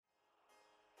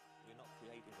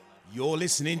You're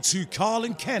listening to Carl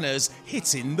and Kenner's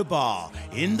Hitting the Bar.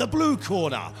 In the blue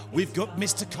corner, we've got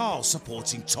Mr. Carl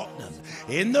supporting Tottenham.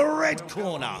 In the red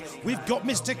corner, we've got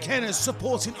Mr. Kenner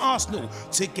supporting Arsenal.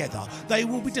 Together, they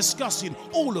will be discussing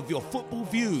all of your football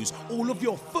views, all of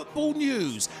your football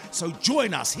news. So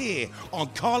join us here on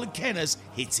Carl and Kenner's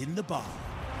Hitting the Bar.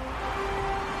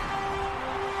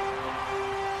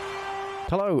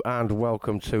 Hello and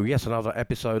welcome to yet another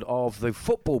episode of the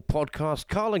football podcast,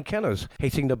 Carl and Kenner's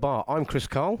Hitting the Bar. I'm Chris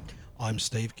Carl. I'm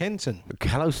Steve Kenton.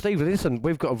 Hello, Steve. Listen,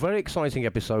 we've got a very exciting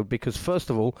episode because, first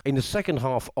of all, in the second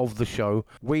half of the show,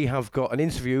 we have got an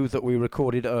interview that we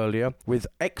recorded earlier with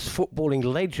ex-footballing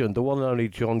legend, the one and only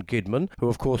John Gidman, who,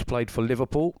 of course, played for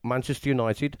Liverpool, Manchester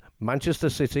United, Manchester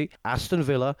City, Aston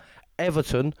Villa,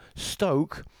 Everton,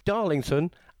 Stoke,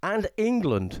 Darlington, and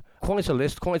England. Quite a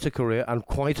list, quite a career, and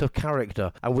quite a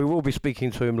character. And we will be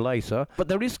speaking to him later. But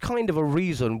there is kind of a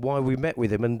reason why we met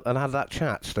with him and had that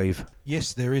chat, Steve.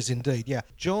 Yes, there is indeed, yeah.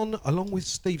 John, along with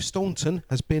Steve Staunton,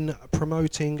 has been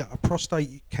promoting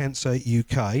Prostate Cancer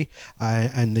UK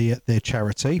and their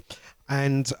charity.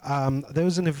 And there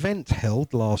was an event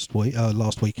held last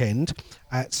weekend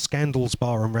at Scandals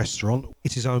Bar and Restaurant.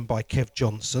 It is owned by Kev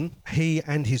Johnson. He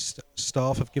and his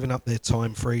staff have given up their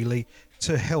time freely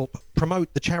to help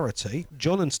promote the charity.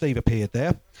 John and Steve appeared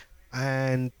there,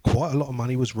 and quite a lot of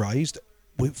money was raised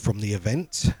from the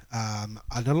event.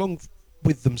 And along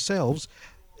with themselves,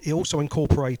 it also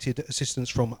incorporated assistance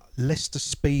from Leicester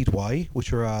Speedway,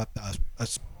 which are a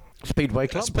Speedway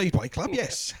Club? A Speedway Club,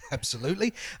 yes,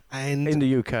 absolutely. And in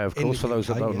the UK, of course, for those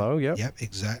that don't know, yeah. Yeah,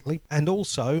 exactly. And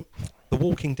also the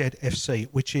Walking Dead FC,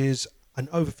 which is an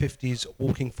over-50s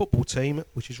walking football team,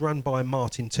 which is run by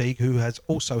Martin Teague, who has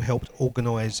also helped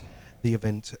organise the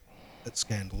event at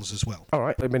Scandals as well. All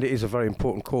right. I mean, it is a very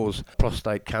important cause,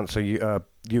 Prostate Cancer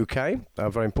UK, a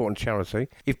very important charity.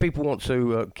 If people want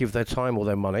to give their time or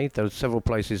their money, there are several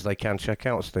places they can check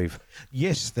out, Steve.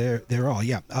 Yes, there are,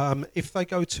 yeah. If they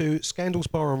go to Scandals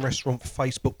Bar and Restaurant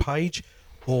Facebook page,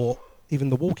 or even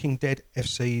the Walking Dead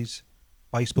FC's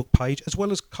Facebook page, as well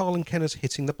as Carl and Kenner's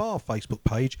Hitting the Bar Facebook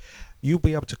page, you'll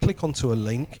be able to click onto a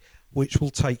link which will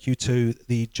take you to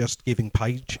the Just Giving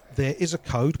page. There is a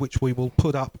code which we will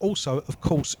put up. Also, of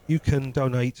course, you can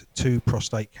donate to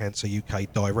Prostate Cancer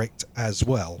UK direct as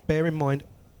well. Bear in mind,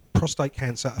 prostate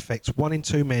cancer affects 1 in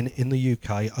 2 men in the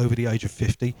UK over the age of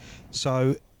 50.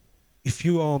 So if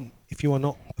you are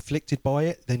not afflicted by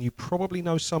it, then you probably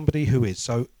know somebody who is.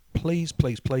 So please,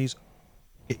 please, please,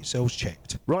 get yourselves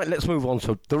checked. Right, let's move on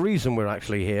to the reason we're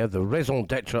actually here, the raison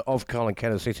d'etre of Carl and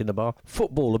Kenner's Hitting the Bar.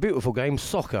 Football, a beautiful game,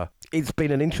 soccer. It's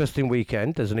been an interesting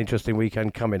weekend. There's an interesting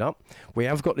weekend coming up. We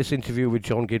have got this interview with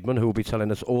John Gidman, who will be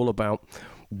telling us all about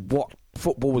what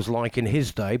football was like in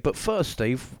his day. But first,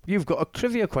 Steve, you've got a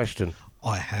trivia question.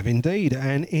 I have indeed,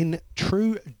 and in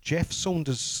true Jeff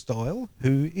Saunders style,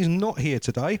 who is not here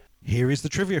today, here is the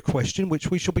trivia question,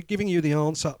 which we shall be giving you the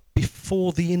answer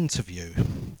before the interview.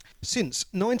 Since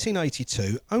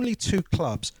 1982, only 2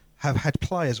 clubs have had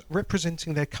players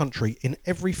representing their country in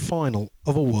every final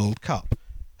of a World Cup.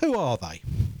 Who are they?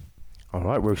 All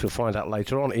right, we shall find out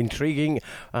later on. Intriguing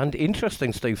and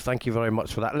interesting, Steve. Thank you very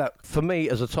much for that. Look, for me,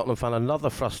 as a Tottenham fan, another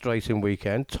frustrating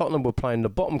weekend. Tottenham were playing the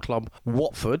bottom club,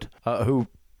 Watford, who,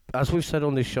 as we've said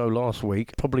on this show last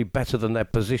week, probably better than their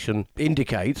position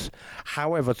indicates.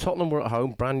 However, Tottenham were at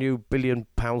home, brand new £1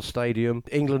 billion stadium,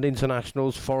 England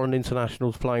internationals, foreign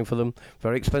internationals playing for them,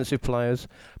 very expensive players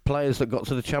that got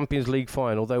to the Champions League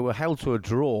final. They were held to a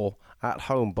draw at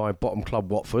home by bottom club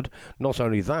Watford. Not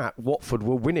only that, Watford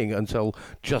were winning until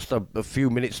just a few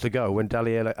minutes to go when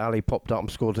Dele Alli popped up and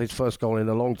scored his first goal in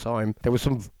a long time. There were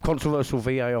some controversial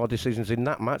VAR decisions in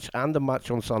that match and the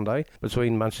match on Sunday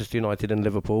between Manchester United and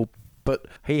Liverpool. But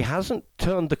he hasn't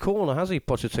turned the corner, has he,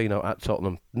 Pochettino, at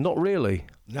Tottenham? Not really.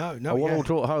 No. A one-all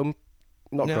draw at home,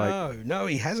 not great. No,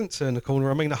 he hasn't turned the corner.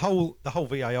 I mean, the whole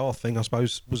VAR thing, I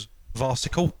suppose, was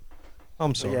farcical.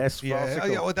 I'm sorry. Yes,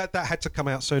 well, that had to come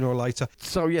out sooner or later.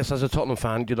 So, yes, as a Tottenham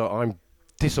fan, I'm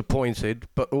disappointed,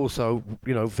 but also,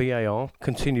 VAR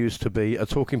continues to be a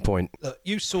talking point.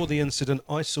 You saw the incident,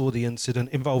 I saw the incident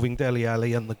involving Dele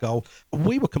Alli and the goal.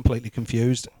 We were completely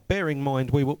confused. Bearing in mind,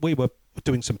 we were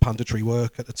doing some punditry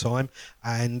work at the time,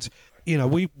 and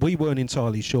we weren't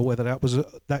entirely sure whether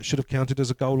that should have counted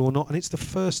as a goal or not. And it's the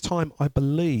first time, I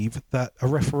believe, that a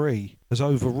referee has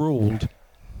overruled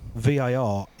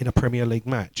VAR in a Premier League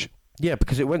match. Yeah,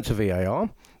 because it went to VAR.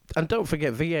 And don't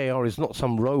forget, VAR is not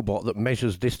some robot that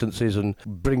measures distances and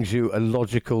brings you a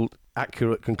logical,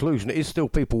 accurate conclusion. It is still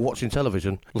people watching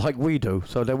television, like we do.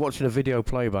 So they're watching a video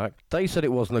playback. They said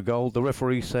it wasn't a goal. The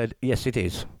referee said, yes, it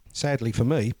is. Sadly for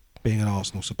me, being an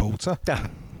Arsenal supporter.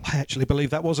 I actually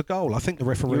believe that was a goal. I think the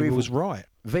referee was right.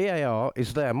 VAR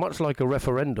is there, much like a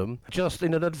referendum, just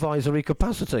in an advisory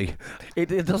capacity.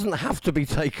 It doesn't have to be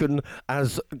taken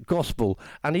as gospel,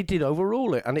 and he did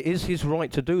overrule it, and it is his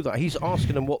right to do that. He's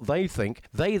asking them what they think.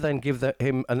 They then give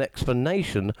him an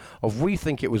explanation of, we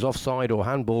think it was offside or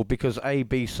handball because A,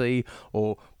 B, C,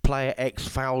 or player X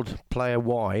fouled player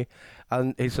Y,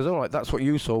 and he says, all right, that's what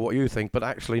you saw, what you think, but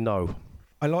actually no.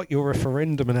 I like your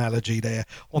referendum analogy there,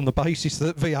 on the basis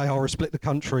that VAR has split the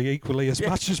country equally as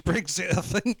much as Brexit, I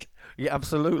think. Yeah,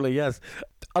 absolutely, yes.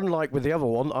 Unlike with the other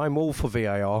one, I'm all for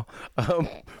VAR.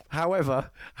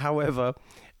 However,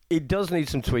 it does need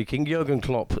some tweaking. Jurgen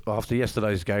Klopp, after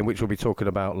yesterday's game, which we'll be talking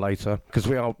about later, because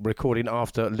we are recording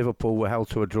after Liverpool were held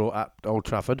to a draw at Old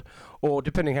Trafford, or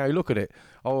depending how you look at it,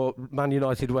 or Man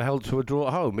United were held to a draw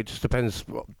at home. It just depends,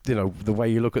 the way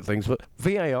you look at things. But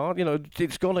VAR,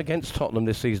 it's gone against Tottenham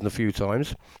this season a few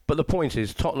times. But the point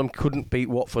is, Tottenham couldn't beat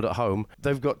Watford at home.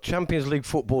 They've got Champions League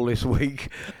football this week,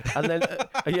 and then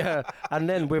and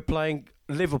then we're playing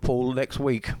Liverpool next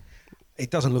week. It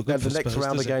doesn't look good for the next Spurs,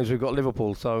 round of games, we've got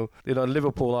Liverpool. So,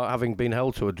 Liverpool, having been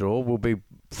held to a draw, will be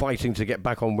fighting to get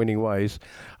back on winning ways,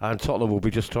 and Tottenham will be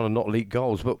just trying to not leak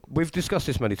goals. But we've discussed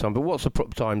this many times. But what's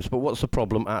the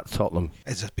problem at Tottenham?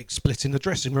 There's a big split in the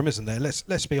dressing room, isn't there?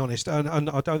 Let's be honest. And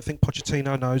I don't think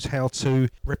Pochettino knows how to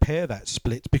repair that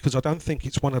split, because I don't think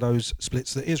it's one of those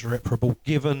splits that is reparable,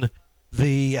 given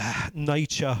the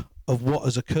nature of what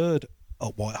has occurred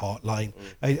at White Hart Lane.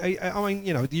 I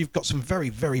mean, you've got some very,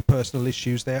 very personal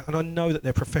issues there, and I know that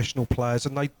they're professional players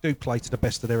and they do play to the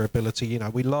best of their ability.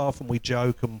 We laugh and we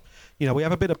joke and, we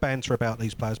have a bit of banter about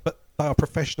these players, but they are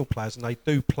professional players and they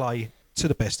do play to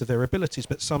the best of their abilities.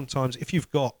 But sometimes if you've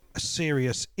got a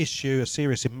serious issue, a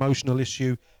serious emotional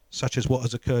issue, such as what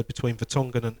has occurred between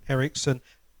Vertonghen and Eriksen,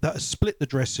 that has split the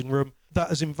dressing room, that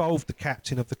has involved the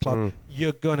captain of the club,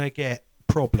 you're going to get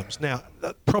problems. Now,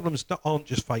 problems that aren't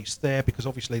just faced there, because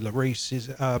obviously Lloris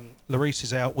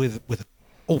is out with an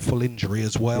awful injury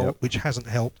as well, which hasn't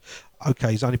helped.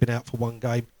 Okay, he's only been out for one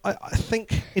game. I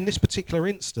think in this particular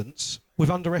instance, we've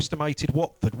underestimated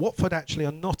Watford. Watford actually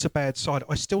are not a bad side.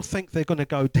 I still think they're going to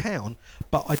go down,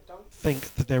 but I don't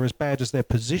think that they're as bad as their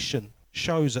position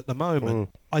shows at the moment.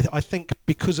 I think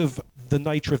because of the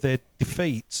nature of their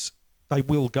defeats, they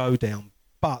will go down,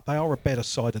 but they are a better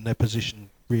side than their position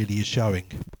really is showing.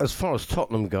 As far as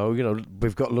Tottenham go,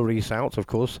 we've got Lloris out, of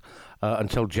course,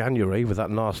 until January with that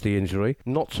nasty injury.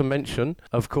 Not to mention,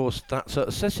 of course, that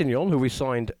Sessegnon, who we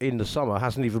signed in the summer,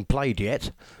 hasn't even played yet,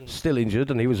 still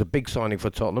injured, and he was a big signing for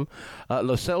Tottenham.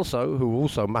 Lo Celso, who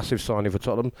also massive signing for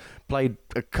Tottenham, played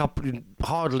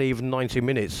hardly even 90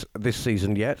 minutes this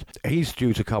season yet. He's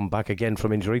due to come back again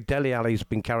from injury. Dele Alli's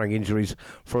been carrying injuries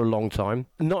for a long time.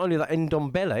 Not only that,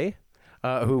 Ndombele,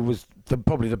 who was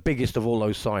probably the biggest of all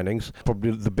those signings,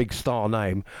 probably the big star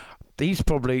name, he's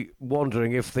probably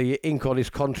wondering if the ink on his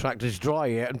contract is dry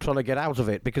yet and trying to get out of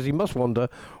it, because he must wonder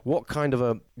what kind of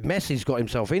a mess he's got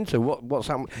himself into. What's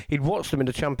happened? He'd watched them in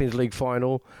the Champions League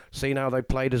final, seen how they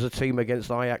played as a team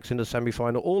against Ajax in the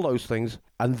semi-final, all those things,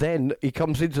 and then he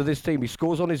comes into this team. He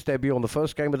scores on his debut on the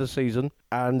first game of the season,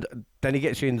 and then he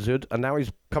gets injured, and now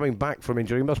he's coming back from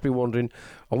injury. He must be wondering,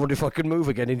 I wonder if I can move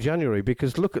again in January,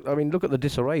 because look at the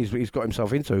disarray he's got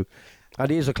himself into, and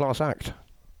he is a class act.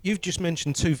 You've just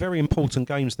mentioned two very important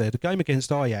games there, the game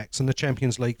against Ajax and the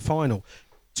Champions League final,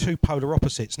 two polar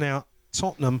opposites. Now,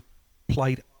 Tottenham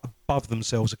played above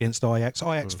themselves against Ajax.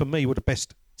 Ajax, for me, were the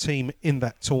best team in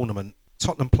that tournament.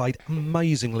 Tottenham played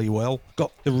amazingly well,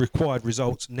 got the required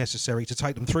results necessary to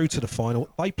take them through to the final.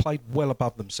 They played well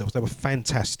above themselves. They were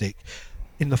fantastic.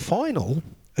 In the final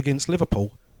against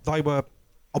Liverpool, they were,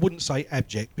 I wouldn't say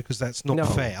abject, because that's not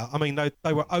fair. I mean,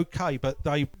 they were okay, but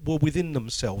they were within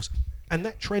themselves. And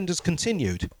that trend has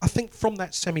continued. I think from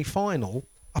that semi-final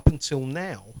up until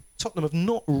now, Tottenham have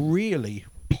not really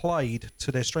played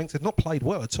to their strength. They've not played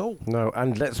well at all. No,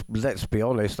 and let's be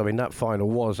honest. I mean, that final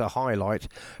was a highlight,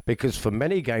 because for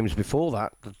many games before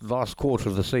that, the last quarter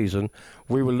of the season,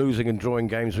 we were losing and drawing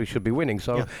games we should be winning.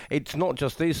 So it's not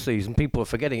just this season. People are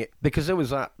forgetting it, because there was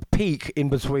that peak in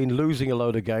between losing a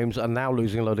load of games and now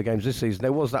losing a load of games this season.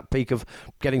 There was that peak of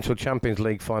getting to a Champions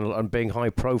League final and being high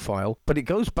profile. But it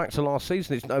goes back to last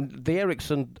season. It's the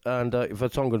Eriksen and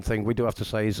Vertonghen thing, we do have to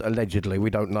say, is allegedly. We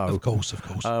don't know. Of course.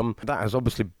 That has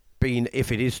obviously been,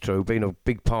 if it is true, been a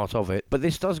big part of it. But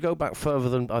this does go back further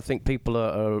than I think people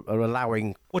are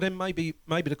allowing. Well, then maybe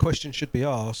the question should be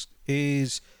asked,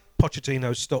 is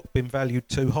Pochettino's stock been valued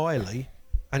too highly,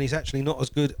 and he's actually not as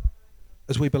good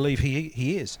as we believe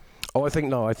he is? Oh, I think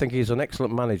no. I think he's an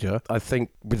excellent manager. I think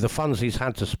with the funds he's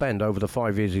had to spend over the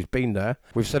 5 years he's been there,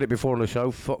 we've said it before on the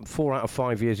show, 4 out of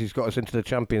 5 years he's got us into the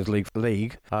Champions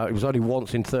League. It was only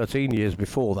once in 13 years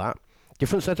before that.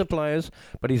 Different set of players,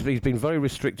 but he's been very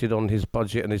restricted on his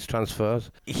budget and his transfers.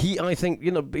 I think,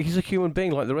 he's a human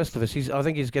being like the rest of us. I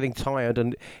think he's getting tired,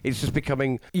 and it's just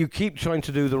becoming. You keep trying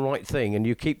to do the right thing, and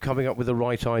you keep coming up with the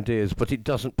right ideas, but it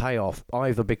doesn't pay off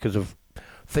either because of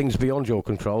things beyond your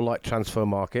control, like transfer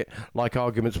market, like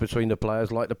arguments between the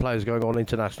players, like the players going on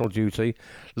international duty,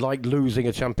 like losing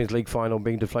a Champions League final,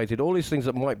 being deflated, all these things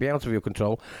that might be out of your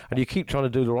control, and you keep trying to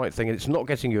do the right thing, and it's not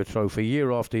getting you a trophy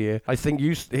year after year. I think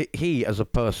he, as a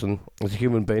person, as a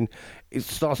human being, is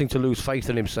starting to lose faith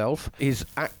in himself. His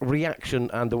reaction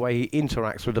and the way he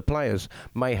interacts with the players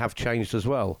may have changed as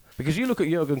well. Because you look at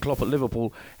Jurgen Klopp at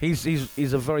Liverpool, he's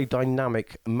a very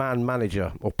dynamic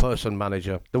man-manager or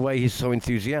person-manager. The way he's so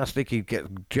enthusiastic, he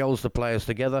gels the players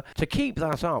together. To keep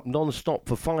that up non-stop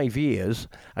for 5 years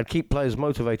and keep players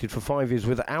motivated for 5 years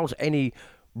without any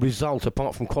result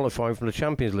apart from qualifying from the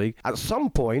Champions League, at some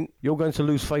point you're going to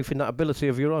lose faith in that ability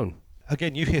of your own.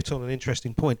 Again, you hit on an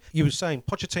interesting point. You were saying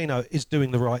Pochettino is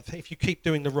doing the right thing. If you keep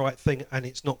doing the right thing and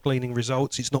it's not gleaning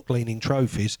results, it's not gleaning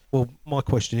trophies, well, my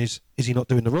question is he not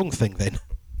doing the wrong thing then?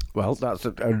 Well, that's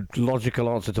a logical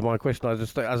answer to my question.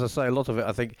 As I say, a lot of it,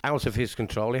 I think, out of his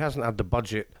control. He hasn't had the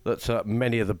budget that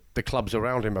many of the clubs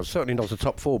around him have. Certainly not a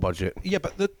top 4 budget. Yeah,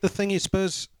 but the thing is,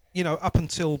 Spurs, up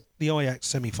until the Ajax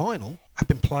semi-final, have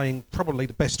been playing probably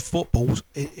the best football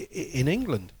in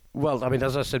England. Well, I mean,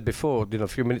 as I said before, a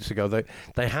few minutes ago,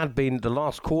 they had been, the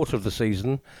last quarter of the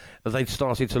season, they'd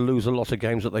started to lose a lot of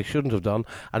games that they shouldn't have done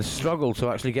and struggled to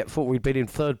actually get forward. We'd been in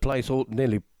third place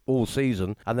nearly all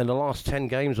season, and then the last 10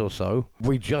 games or so,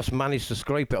 we just managed to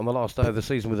scrape it on the last day of the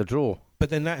season with a draw. But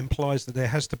then that implies that there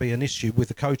has to be an issue with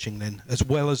the coaching then, as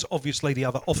well as obviously the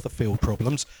other off-the-field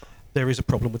problems. There is a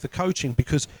problem with the coaching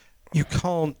because you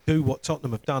can't do what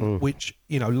Tottenham have done, which,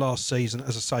 last season,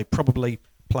 as I say, probably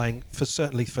playing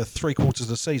certainly for 3/4 of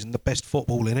the season the best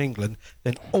football in England,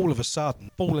 then all of a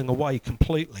sudden falling away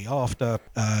completely after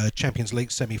Champions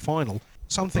League semi-final.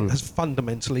 Something has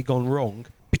fundamentally gone wrong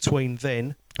between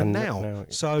then and now.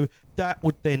 So that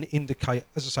would then indicate,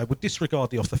 as I say, would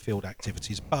disregard the off-the-field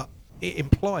activities, but it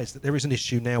implies that there is an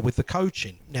issue now with the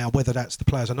coaching. Now, whether that's the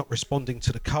players are not responding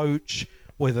to the coach,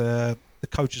 whether the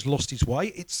coach has lost his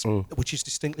way, which is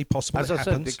distinctly possible. As I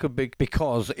said, it could be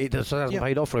because it hasn't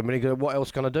paid off for him. And what else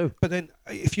can I do? But then,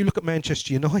 if you look at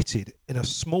Manchester United in a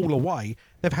smaller way,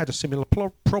 they've had a similar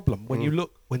problem. When you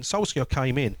look, when Solskjaer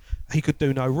came in, he could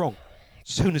do no wrong.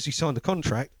 As soon as he signed the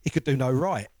contract, he could do no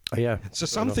right. Yeah. So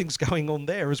something's going on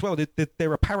there as well.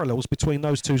 There are parallels between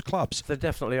those two clubs. There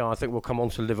definitely are. I think we'll come on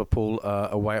to Liverpool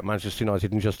away at Manchester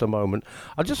United in just a moment.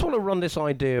 I just want to run this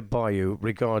idea by you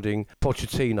regarding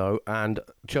Pochettino and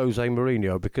Jose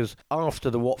Mourinho, because after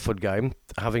the Watford game,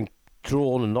 having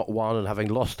drawn and not won, and having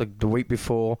lost the week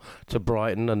before to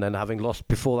Brighton, and then having lost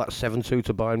before that 7-2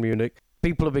 to Bayern Munich,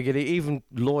 people are beginning, even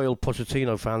loyal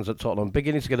Pochettino fans at Tottenham,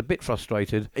 beginning to get a bit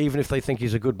frustrated. Even if they think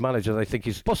he's a good manager, they think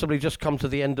he's possibly just come to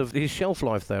the end of his shelf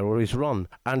life there, or his run.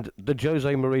 And the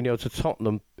Jose Mourinho to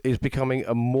Tottenham is becoming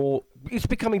it's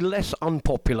becoming less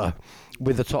unpopular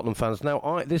with the Tottenham fans.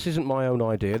 Now, this isn't my own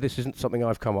idea. This isn't something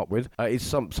I've come up with. It's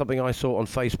something I saw on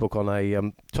Facebook on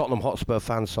a Tottenham Hotspur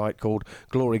fan site called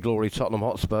Glory Glory Tottenham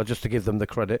Hotspur, just to give them the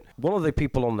credit. One of the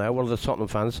people on there, one of the Tottenham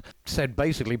fans, said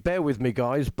basically, bear with me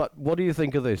guys, but what do you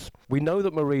think of this? We know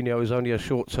that Mourinho is only a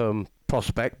short-term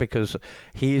prospect because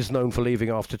he is known for leaving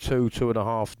after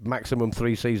 2.5, maximum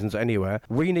 3 seasons anywhere.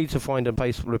 We need to find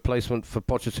a replacement for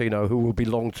Pochettino who will be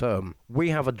long-term. We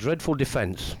have a dreadful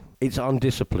defence. It's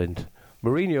undisciplined.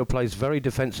 Mourinho plays very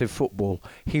defensive football.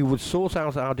 He would sort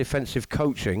out our defensive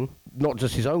coaching, not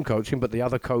just his own coaching, but the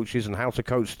other coaches and how to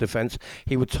coach defence.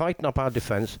 He would tighten up our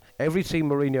defence. Every team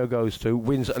Mourinho goes to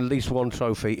wins at least one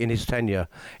trophy in his tenure.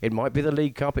 It might be the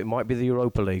League Cup, it might be the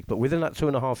Europa League, but within that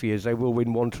 2.5 years, they will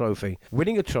win one trophy.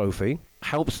 Winning a trophy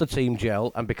helps the team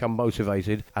gel and become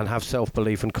motivated and have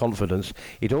self-belief and confidence.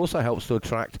 It also helps to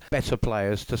attract better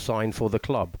players to sign for the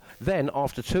club. Then,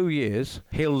 after 2 years,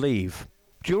 he'll leave.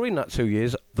 During that 2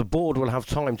 years, the board will have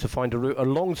time to find a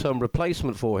long-term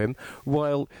replacement for him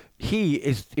while he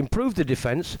is improved the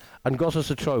defence and got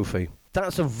us a trophy.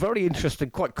 That's a very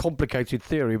interesting, quite complicated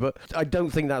theory, but I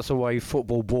don't think that's the way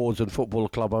football boards and football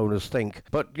club owners think.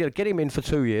 But get him in for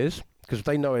 2 years, because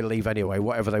they know he'll leave anyway,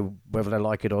 whether they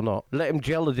like it or not. Let him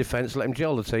gel the defence, let him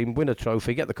gel the team, win a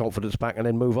trophy, get the confidence back, and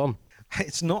then move on.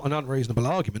 It's not an unreasonable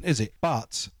argument, is it?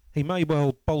 But he may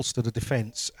well bolster the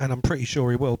defence, and I'm pretty sure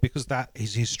he will, because that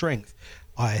is his strength.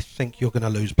 I think you're going to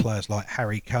lose players like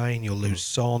Harry Kane, you'll lose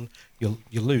Son, you'll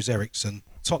lose Eriksen.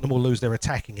 Tottenham will lose their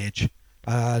attacking edge.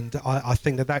 And I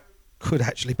think that could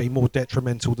actually be more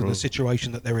detrimental than the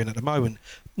situation that they're in at the moment.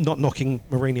 Not knocking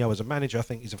Mourinho as a manager, I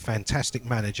think he's a fantastic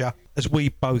manager. As we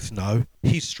both know,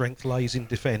 his strength lays in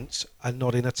defence and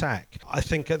not in attack. I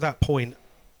think at that point,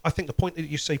 the point that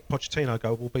you see Pochettino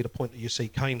go will be the point that you see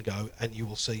Kane go, and you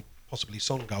will see possibly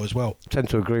Son go as well. I tend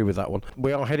to agree with that one.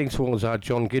 We are heading towards our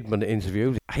John Gidman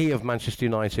interview. He of Manchester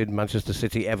United, Manchester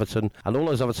City, Everton, and all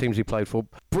those other teams he played for.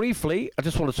 Briefly, I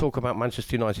just want to talk about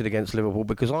Manchester United against Liverpool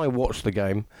because I watched the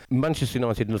game. Manchester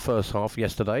United in the first half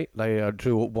yesterday, they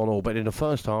drew 1-1, but in the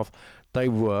first half, they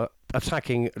were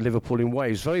attacking Liverpool in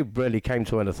waves. Very rarely came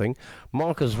to anything.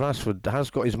 Marcus Rashford has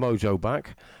got his mojo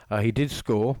back. He did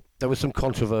score. There was some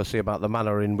controversy about the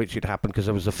manner in which it happened because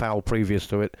there was a foul previous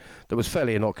to it that was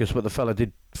fairly innocuous, but the fella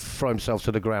did throw himself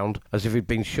to the ground as if he'd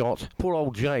been shot. Poor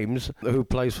old James, who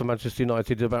plays for Manchester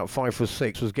United, about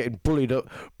 5'6", was getting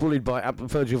bullied by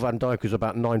Virgil van Dijk, who's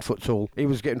about 9 foot tall. He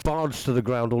was getting barged to the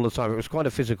ground all the time. It was quite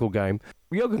a physical game.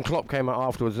 Jurgen Klopp came out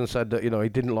afterwards and said that, he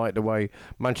didn't like the way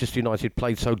Manchester United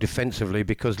played so defensively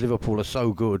because Liverpool are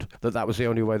so good that was the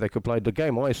only way they could play. The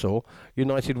game I saw,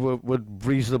 United were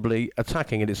reasonably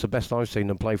attacking, and it's the best I've seen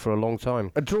them play for a long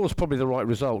time. A draw is probably the right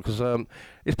result because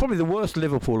it's probably the worst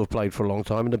Liverpool have played for a long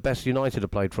time and the best United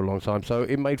have played for a long time, so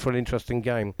it made for an interesting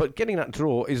game. But getting that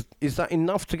draw, is that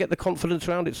enough to get the confidence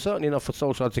round? It's certainly enough for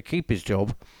Solskjaer to keep his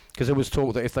job, because there was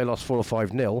talk that if they lost 4 or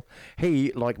 5-0,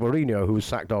 he, like Mourinho, who was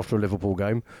sacked after a Liverpool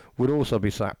game, would also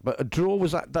be sacked. But a draw,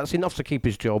 that's enough to keep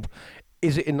his job.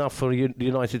 Is it enough for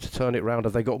United to turn it round?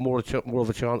 Have they got more of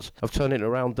a chance of turning it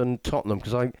around than Tottenham?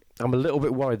 Because I'm a little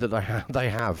bit worried that they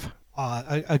have.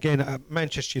 Again,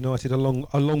 Manchester United,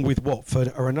 along with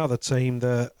Watford, are another team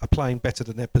that are playing better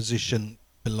than their position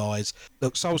belies.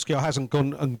 Look, Solskjaer hasn't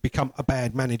gone and become a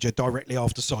bad manager directly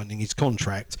after signing his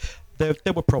contract. There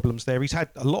were problems there. He's had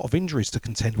a lot of injuries to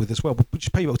contend with as well,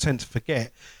 which people tend to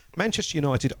forget. Manchester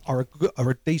United are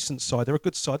a decent side. They're a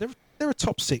good side. They're a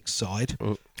top 6 side.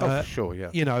 For sure,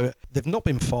 yeah. They've not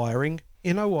been firing.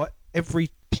 You know what? Every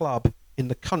club in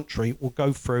the country will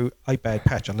go through a bad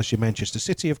patch, unless you're Manchester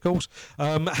City, of course.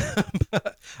 No,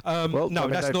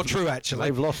 that's not true, actually.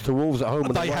 They've lost to Wolves at home.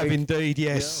 They have indeed,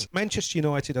 yes. Yeah. Manchester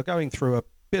United are going through a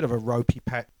bit of a ropey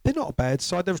patch. They're not a bad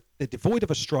side. They're devoid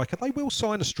of a striker. They will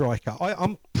sign a striker.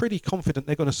 I'm pretty confident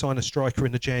they're going to sign a striker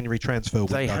in the January transfer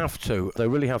window. They have to. They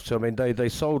really have to. I mean, they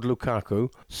sold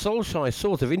Lukaku. Solskjaer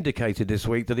sort of indicated this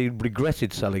week that he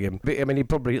regretted selling him. I mean, he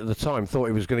probably at the time thought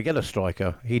he was going to get a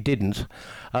striker. He didn't.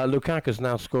 Lukaku's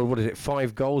now scored,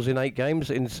 5 goals in 8 games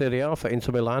in Serie A for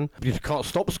Inter Milan. You can't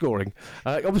stop scoring.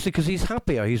 Obviously, because he's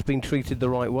happier. He's been treated the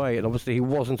right way, and obviously he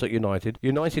wasn't at United.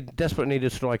 United desperately needed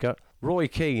a striker. Roy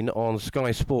Keane on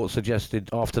Sky Sports suggested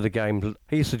after the game,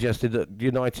 he suggested that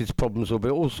United's problems will be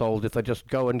all solved if they just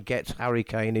go and get Harry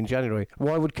Kane in January.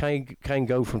 Why would Kane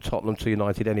go from Tottenham to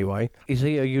United anyway? Is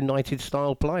he a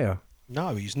United-style player?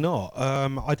 No, he's not.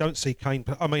 I don't see Kane.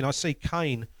 I mean, I see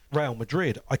Kane, Real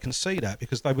Madrid. I can see that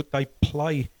because they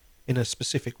play in a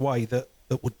specific way that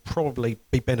would probably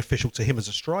be beneficial to him as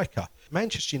a striker.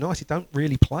 Manchester United don't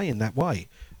really play in that way.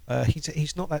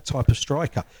 He's not that type of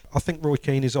striker. I think Roy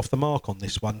Keane is off the mark on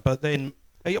this one. But then,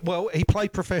 he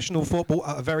played professional football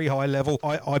at a very high level.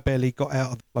 I barely got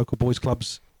out of the local boys'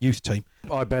 club's youth team.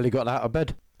 I barely got out of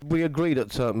bed. We agree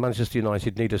that Manchester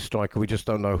United need a striker. We just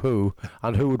don't know who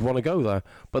and who would want to go there.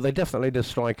 But they definitely need a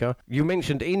striker. You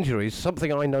mentioned injuries.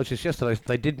 Something I noticed yesterday,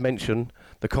 they did mention,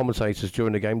 the commentators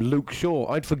during the game, Luke Shaw.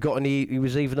 I'd forgotten he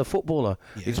was even a footballer.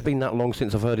 Yeah. It's been that long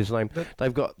since I've heard his name.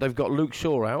 They've got Luke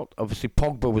Shaw out. Obviously,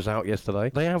 Pogba was out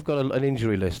yesterday. They have got an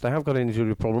injury list. They have got an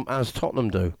injury problem, as Tottenham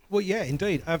do. Well, yeah,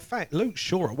 indeed. In fact, Luke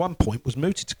Shaw at one point was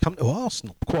mooted to come to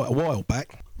Arsenal quite a while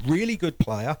back. Really good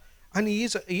player. And he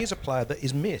is a player that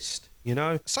is missed,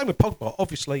 Same with Pogba.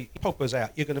 Obviously, Pogba's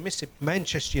out. You're going to miss him.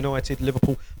 Manchester United,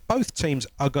 Liverpool, both teams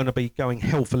are going to be going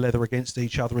hell for leather against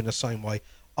each other in the same way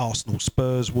Arsenal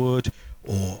Spurs would,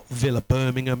 or Villa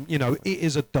Birmingham. It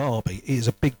is a derby. It is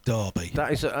a big derby.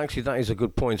 That is a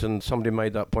good point, and somebody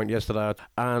made that point yesterday.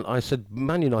 And I said,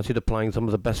 Man United are playing some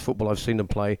of the best football I've seen them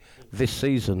play this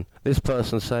season. This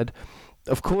person said,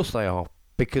 of course they are.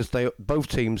 Because both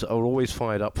teams are always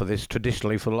fired up for this.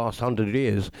 Traditionally, for the last 100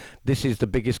 years, this is the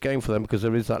biggest game for them because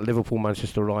there is that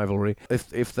Liverpool-Manchester rivalry.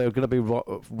 If they're going to be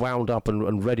wound up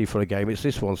and ready for a game, it's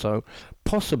this one. So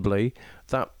possibly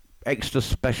that extra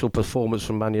special performance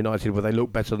from Man United where they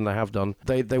look better than they have done,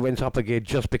 they went up a gear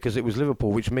just because it was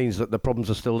Liverpool, which means that the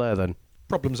problems are still there then.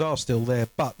 Problems are still there,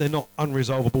 but they're not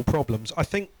unresolvable problems. I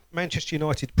think Manchester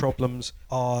United problems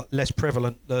are less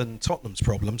prevalent than Tottenham's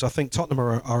problems. I think Tottenham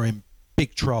are in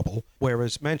big trouble,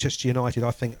 whereas Manchester United,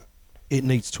 I think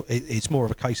it's more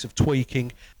of a case of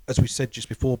tweaking, as we said just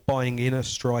before, buying in a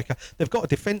striker. They've got a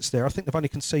defence there. I think they've only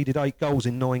conceded 8 goals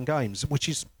in 9 games, which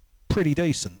is pretty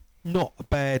decent. Not a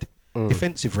bad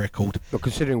defensive record. But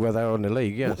considering where they are in the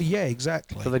league, yes. Well, yeah,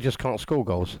 exactly. So they just can't score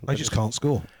goals. They just can't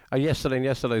score. In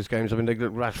yesterday's games, I mean,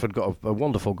 Rashford got a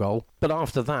wonderful goal. But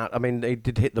after that, I mean, they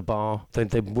did hit the bar.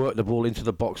 They worked the ball into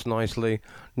the box nicely.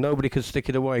 Nobody could stick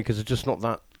it away because it's just not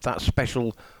that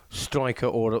special striker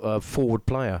or forward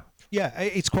player. Yeah,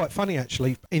 it's quite funny,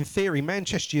 actually. In theory,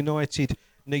 Manchester United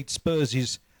need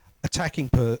Spurs' attacking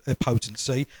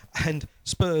potency, and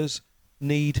Spurs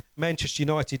need Manchester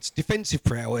United's defensive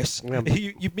prowess. Yeah.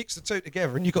 You mix the two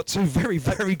together and you've got two very,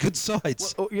 very good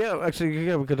sides. Well,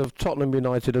 we could have Tottenham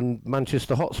United and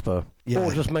Manchester Hotspur. Yeah.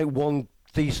 Or just make one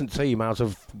decent team out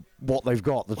of what they've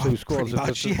got, the two squads.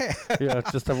 Much,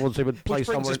 just have one team and play. Which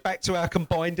brings us back to our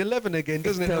combined 11 again,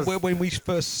 doesn't it? When we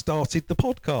first started the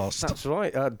podcast. That's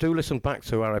right. Do listen back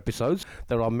to our episodes.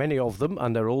 There are many of them,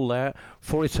 and they're all there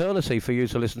for eternity for you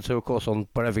to listen to, of course, on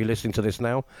wherever you're listening to this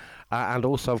now. And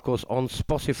also, of course, on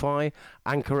Spotify,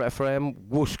 Anchor FM,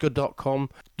 Whooshka.com.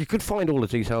 You could find all the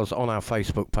details on our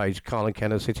Facebook page, Carl and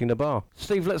Kenner's Hitting the Bar.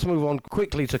 Steve, let's move on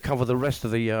quickly to cover the rest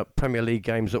of the Premier League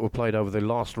games that were played over the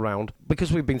last round.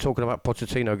 Because we've been talking about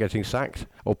Pochettino getting sacked,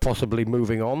 or possibly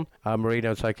moving on,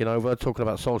 Mourinho taking over, talking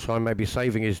about Solskjaer maybe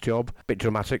saving his job. Bit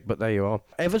dramatic, but there you are.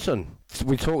 Everton.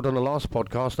 We talked on the last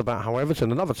podcast about how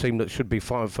Everton, another team that should be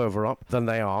far further up than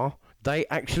they are, they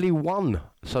actually won.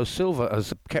 So Silva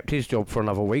has kept his job for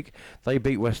another week. They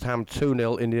beat West Ham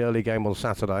 2-0 in the early game on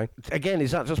Saturday. Again, is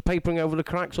that just papering over the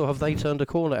cracks, or have they turned a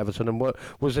corner, Everton, and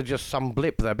was there just some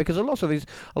blip there? Because a lot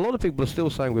of people are still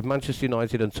saying with Manchester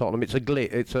United and Tottenham, it's a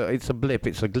blip, it's a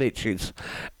glitch,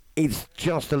 it's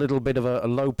just a little bit of a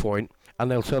low point,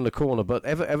 and they'll turn the corner. But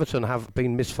Everton have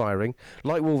been misfiring,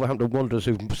 like Wolverhampton Wanderers,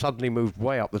 who've suddenly moved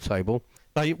way up the table.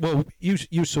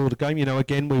 You saw the game.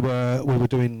 Again, we were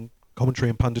doing commentary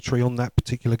and punditry on that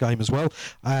particular game as well,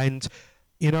 and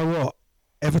you know what,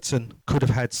 Everton could have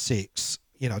had 6.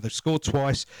 They've scored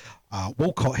twice.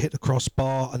 Walcott hit the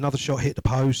crossbar, another shot hit the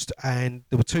post, and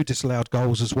there were 2 disallowed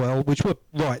goals as well, which were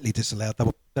rightly disallowed.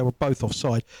 They were both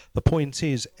offside. The point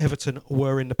is, Everton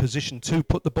were in the position to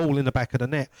put the ball in the back of the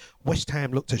net. West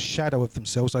Ham looked a shadow of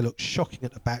themselves. They looked shocking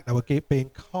at the back. They were being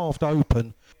carved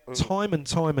open time and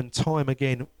time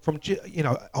again from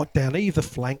down either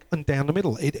flank and down the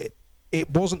middle. It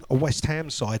wasn't a West Ham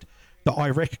side that I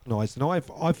recognised, and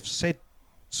I've said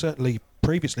certainly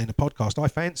previously in the podcast I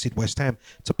fancied West Ham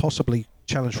to possibly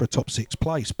challenge for a top 6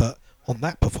 place, but on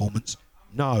that performance,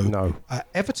 no.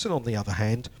 Everton, on the other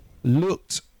hand,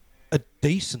 looked a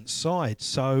decent side.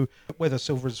 So whether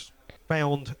Silva's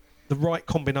found the right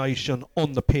combination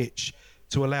on the pitch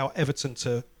to allow Everton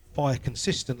to fire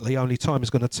consistently, only time is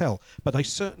going to tell. But they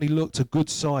certainly looked a good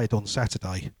side on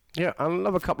Saturday. Yeah, and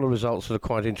another couple of results that are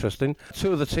quite interesting.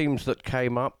 2 of the teams that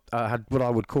came up had what I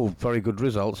would call very good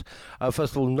results.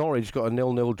 First of all, Norwich got a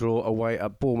 0-0 draw away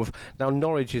at Bournemouth. Now,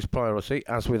 Norwich's priority,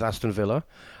 as with Aston Villa,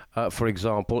 for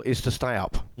example, is to stay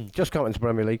up. Just go into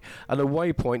Premier League. An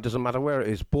away point, doesn't matter where it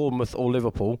is, Bournemouth or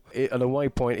Liverpool, an away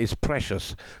point is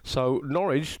precious. So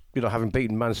Norwich, having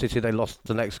beaten Man City, they lost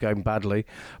the next game badly.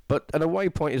 But an away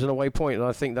point is an away point, and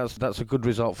I think that's a good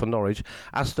result for Norwich.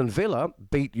 Aston Villa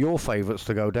beat your favourites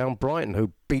to go down, Brighton,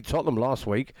 who beat Tottenham last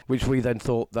week, which we then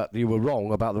thought that you were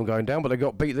wrong about them going down, but they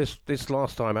got beat this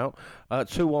last time out.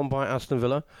 2-1 by Aston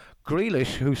Villa.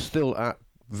 Grealish, who's still at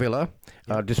Villa,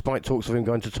 despite talks of him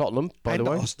going to Tottenham, by the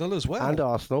way. And Arsenal as well. And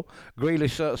Arsenal.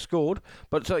 Grealish scored.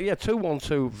 But, 2-1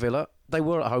 to Villa. They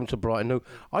were at home to Brighton, who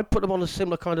I'd put them on a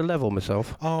similar kind of level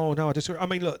myself. Oh, no, I disagree. I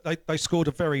mean, look, they scored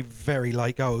a very, very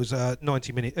late goal. It was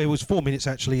 90 minutes. It was 4 minutes,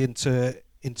 actually, into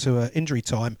injury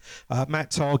time.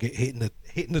 Matt Targett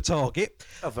hitting the target.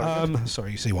 Oh,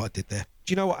 sorry, you see what I did there.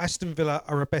 Do you know what? Aston Villa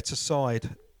are a better side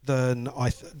than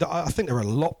I think they're a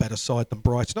lot better side than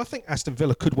Brighton. I think Aston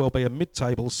Villa could well be a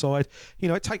mid-table side.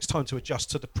 It takes time to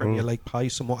adjust to the Premier League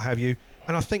pace and what have you.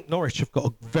 And I think Norwich have got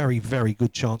a very, very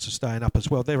good chance of staying up as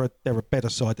well. They're a better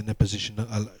side than their position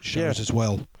shows as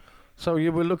well. So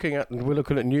we're looking at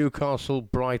Newcastle,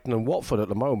 Brighton, and Watford at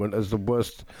the moment as the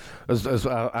worst, as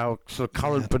our sort of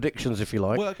current predictions, if you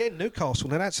like. Well, again, Newcastle.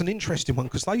 Now that's an interesting one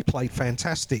because they played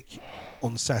fantastic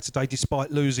on Saturday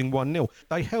despite losing 1-0.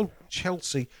 They held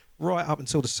Chelsea right up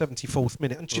until the 74th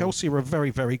minute. And Chelsea are a very,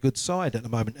 very good side at the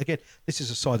moment. Again, this is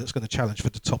a side that's going to challenge for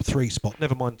the top 3 spot,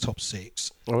 never mind top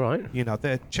 6. All right. You know,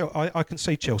 I can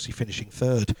see Chelsea finishing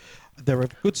 3rd. They're a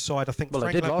good side. I think. Well,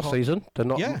 Frank they did Lampard, last season. They're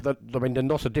not. Yeah. They're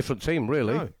not a different team,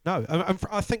 really. No. And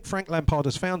I think Frank Lampard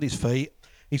has found his feet.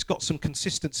 He's got some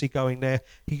consistency going there.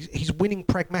 He's winning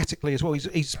pragmatically as well.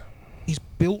 He's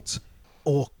built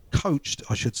or coached,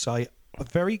 I should say, a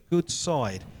very good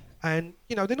side. And,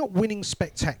 you know, they're not winning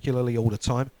spectacularly all the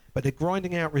time, but they're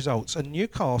grinding out results. And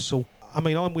Newcastle, I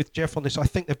mean, I'm with Jeff on this. I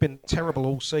think they've been terrible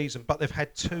all season, but they've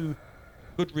had 2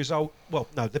 good results. Well,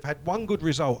 no, they've had 1 good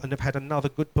result and they've had another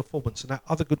good performance. And that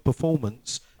other good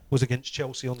performance was against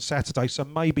Chelsea on Saturday. So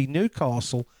maybe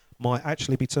Newcastle might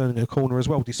actually be turning a corner as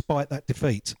well, despite that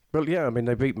defeat. Well, yeah, I mean,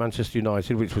 they beat Manchester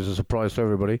United, which was a surprise to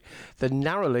everybody. They're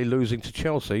narrowly losing to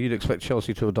Chelsea. You'd expect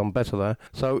Chelsea to have done better there.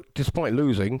 So, despite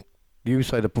losing, you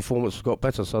say the performance has got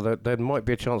better, so there might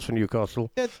be a chance for Newcastle.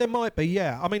 There might be,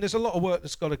 yeah. I mean, there's a lot of work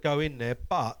that's got to go in there,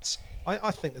 but I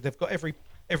think that they've got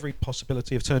every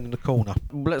possibility of turning the corner.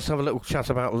 Let's have a little chat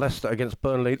about Leicester against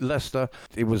Burnley. Leicester,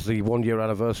 it was the 1-year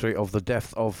anniversary of the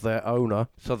death of their owner,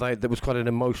 so there was quite an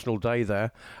emotional day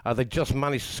there. They just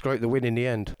managed to scrape the win in the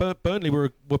end. Burnley were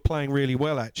playing really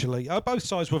well, actually. Both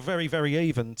sides were very, very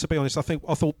even. To be honest, I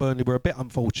thought Burnley were a bit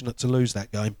unfortunate to lose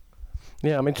that game.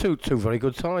 Yeah, I mean, two very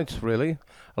good sides, really,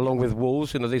 along with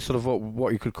Wolves. You know, these sort of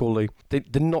what you could call the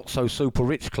not so super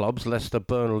rich clubs, Leicester,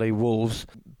 Burnley, Wolves,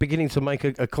 beginning to make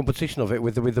a competition of it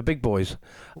with the big boys.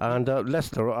 And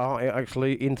Leicester are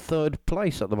actually in 3rd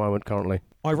place at the moment currently.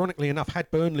 Ironically enough, had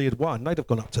Burnley had won, they'd have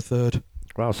gone up to 3rd.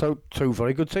 Well, so 2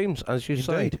 very good teams, as you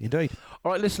say. Indeed.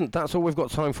 All right, listen, that's all we've got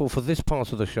time for this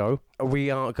part of the show. We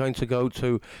are going to go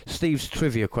to Steve's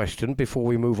trivia question before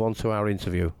we move on to our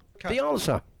interview. Okay. The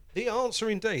answer. The answer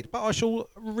indeed, but I shall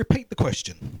repeat the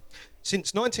question.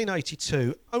 Since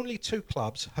 1982, only 2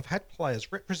 clubs have had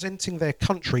players representing their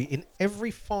country in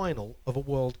every final of a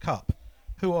World Cup.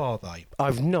 Who are they?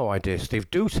 I've no idea, Steve.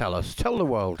 Do tell us. Tell the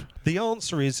world. The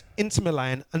answer is Inter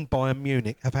Milan and Bayern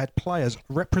Munich have had players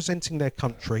representing their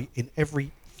country in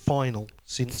every final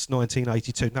since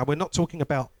 1982. Now, we're not talking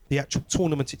about the actual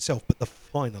tournament itself, but the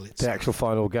final itself. The actual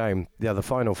final game. Yeah, the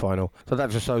final. So that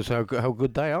just shows how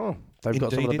good they are. They've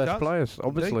got some of the best players,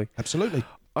 obviously. Indeed. Absolutely.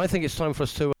 I think it's time for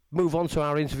us to move on to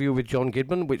our interview with John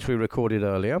Gidman, which we recorded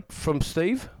earlier. From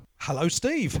Steve. Hello,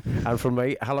 Steve. And from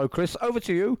me, hello, Chris. Over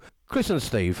to you, Chris and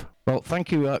Steve. Well,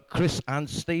 thank you, Chris and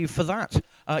Steve, for that.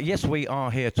 Yes, we are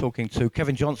here talking to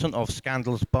Kevin Johnson of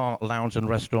Scandals Bar, Lounge and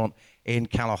Restaurant in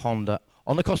Calahonda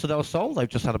on the Costa del Sol. They've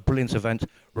just had a brilliant event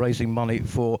raising money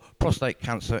for Prostate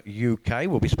Cancer UK.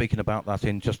 We'll be speaking about that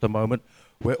in just a moment.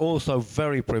 We're also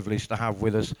very privileged to have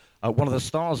with us one of the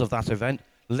stars of that event,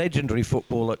 legendary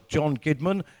footballer John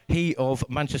Gidman, he of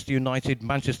Manchester United,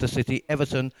 Manchester City,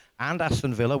 Everton and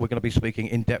Aston Villa. We're going to be speaking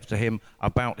in depth to him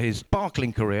about his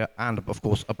sparkling career and, of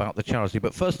course, about the charity.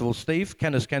 But first of all, Steve,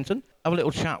 Kenners Kenton, have a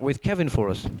little chat with Kevin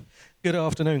for us. Good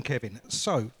afternoon, Kevin.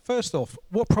 So, first off,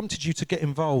 what prompted you to get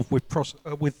involved with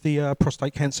the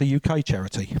Prostate Cancer UK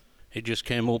charity? It just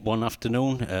came up one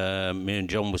afternoon. Me and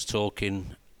John was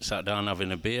talking, sat down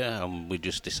having a beer, and we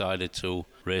just decided to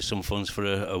raise some funds for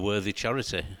a worthy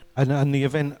charity. And the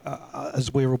event,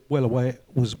 as we're well aware,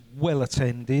 was well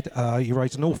attended. You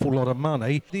raised an awful lot of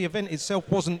money. The event itself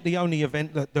wasn't the only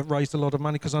event that raised a lot of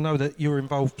money, because I know that you were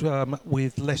involved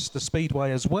with Leicester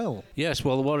Speedway as well. Yes,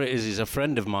 well, what it is a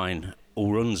friend of mine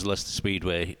who runs Leicester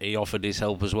Speedway. He offered his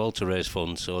help as well to raise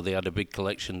funds, so they had a big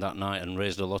collection that night and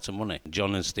raised a lot of money.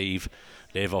 John and Steve,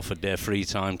 they've offered their free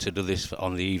time to do this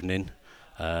on the evening,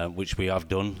 which we have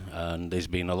done, and there's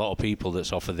been a lot of people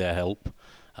that's offered their help,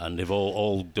 and they've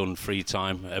all done free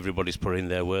time. Everybody's put in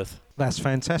their worth. That's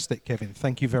fantastic, Kevin.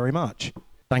 Thank you very much.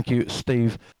 Thank you,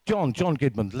 Steve. John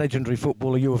Gidman, legendary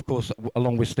footballer. You, of course,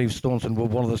 along with Steve Staunton, were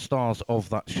one of the stars of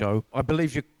that show. I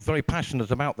believe you're very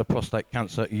passionate about the Prostate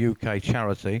Cancer UK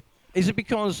charity. Is it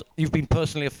because you've been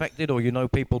personally affected, or you know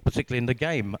people, particularly in the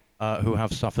game, who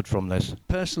have suffered from this?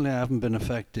 Personally, I haven't been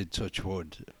affected, touch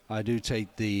wood. I do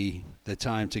take the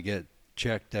time to get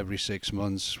checked every 6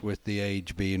 months, with the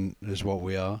age being as what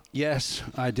we are. Yes,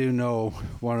 I do know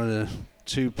one of the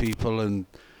 2 people, and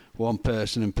one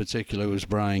person in particular was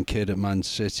Brian Kidd at Man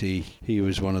City. He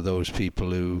was one of those people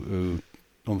who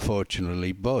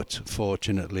unfortunately, but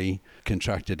fortunately,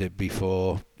 contracted it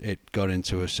before it got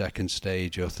into a second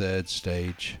stage or third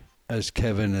stage. As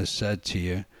Kevin has said to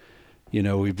you, you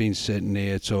know, we've been sitting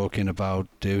here talking about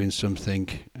doing something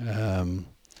and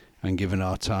giving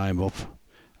our time up.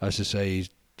 As I say,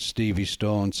 Stevie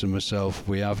Staunton and myself,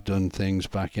 we have done things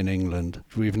back in England.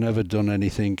 We've never done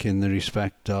anything in the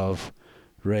respect of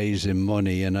raising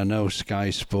money, and I know Sky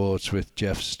Sports with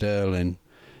Jeff Sterling,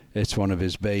 it's one of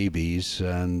his babies,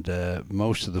 and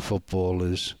most of the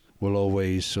footballers will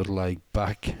always sort of like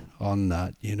back on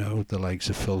that, you know, the likes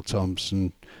of Phil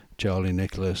Thompson, Charlie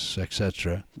Nicholas,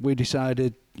 etc. We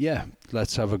decided, yeah,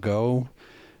 let's have a go,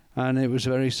 and it was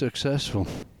very successful.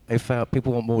 If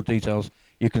people want more details,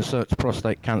 you can search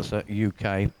Prostate Cancer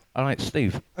UK. All right,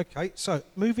 Steve. Okay, so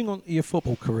moving on to your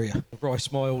football career. I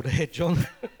smiled ahead, John.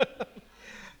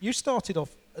 You started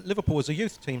off at Liverpool as a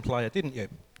youth team player, didn't you?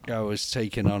 I was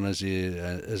taken on as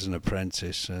an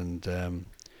apprentice, and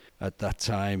at that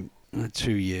time a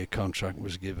 2-year contract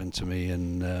was given to me,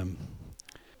 and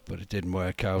but it didn't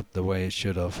work out the way it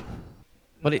should have.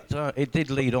 But it did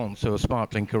lead on to a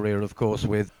sparkling career, of course,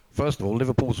 with, first of all,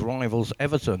 Liverpool's rivals,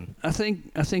 Everton. I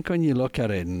think when you look at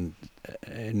it in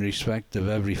respect of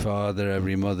every father,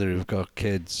 every mother who've got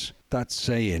kids, that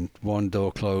saying, one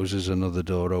door closes, another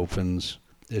door opens,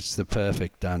 it's the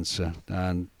perfect answer,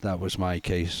 and that was my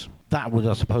case. That would,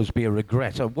 I suppose, be a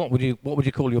regret. So what would you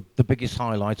call the biggest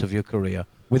highlight of your career,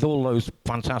 with all those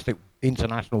fantastic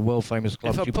international, world-famous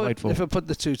clubs you played for? If I put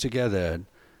the two together,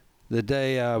 the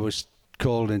day I was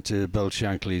called into Bill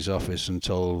Shankly's office and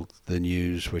told the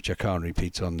news, which I can't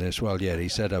repeat on this, well, yeah, he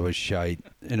said I was shite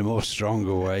in a more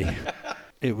stronger way.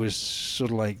 It was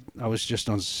sort of like I was just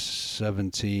on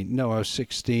 17. No, I was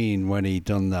 16 when he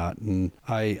done that, and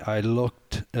I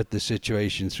looked at the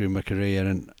situation through my career,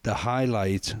 and the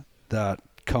highlight that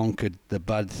conquered the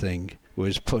bad thing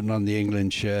was putting on the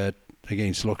England shirt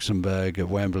against Luxembourg at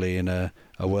Wembley in a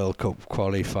World Cup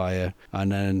qualifier,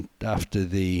 and then after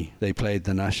they played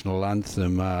the national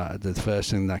anthem, the first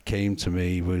thing that came to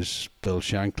me was Bill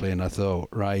Shankly, and I thought,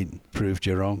 right, proved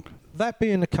you wrong. That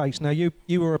being the case, now you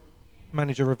were a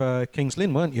manager of Kings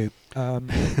Lynn, weren't you,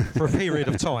 for a period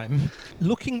of time.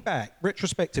 Looking back,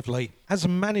 retrospectively, as a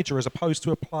manager as opposed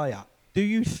to a player, do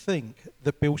you think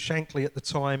that Bill Shankly at the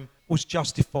time was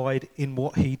justified in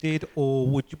what he did, or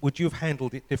would you have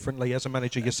handled it differently as a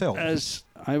manager yourself? As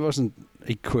I wasn't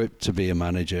equipped to be a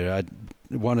manager,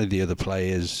 one of the other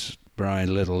players,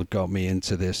 Brian Little, got me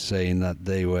into this, saying that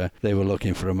they were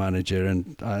looking for a manager,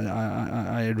 and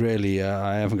I really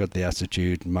I haven't got the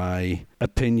attitude. My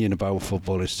opinion about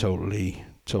football is totally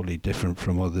different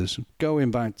from others.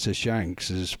 Going back to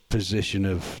Shanks' position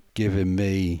of giving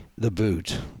me the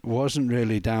boot wasn't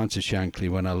really down to Shankly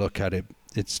when I look at it.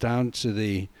 It's down to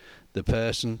the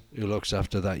person who looks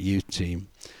after that youth team.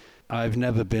 I've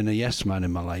never been a yes man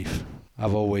in my life.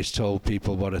 I've always told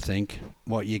people what I think.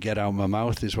 What you get out of my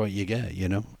mouth is what you get, you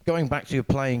know. Going back to your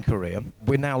playing career,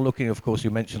 we're now looking, of course,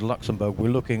 you mentioned Luxembourg,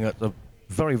 we're looking at the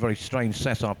very, very strange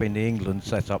setup in the England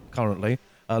setup currently,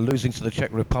 losing to the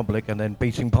Czech Republic and then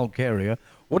beating Bulgaria.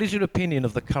 What is your opinion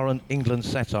of the current England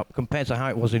setup compared to how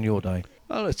it was in your day?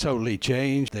 Well, it's totally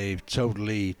changed. They've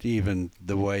totally, even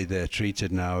the way they're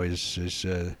treated now is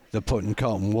they're putting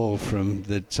cotton wool from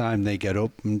the time they get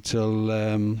up until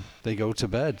they go to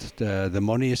bed. The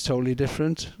money is totally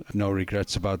different. No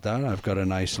regrets about that. I've got a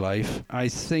nice life. I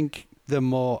think they're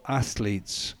more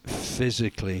athletes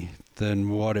physically than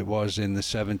what it was in the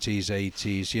 70s,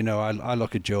 80s. You know, I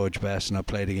look at George Best, and I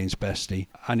played against Bestie,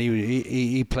 and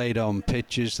he played on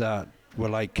pitches that were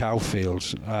like cow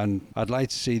fields, and I'd like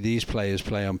to see these players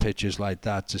play on pitches like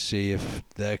that to see if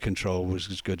their control was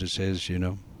as good as his, you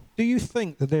know. Do you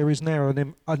think that there is now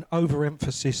an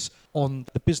overemphasis on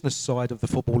the business side of the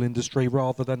football industry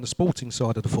rather than the sporting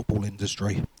side of the football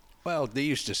industry? Well, they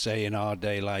used to say in our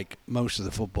day, like, most of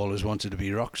the footballers wanted to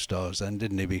be rock stars then,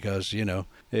 didn't they? Because, you know,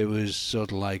 it was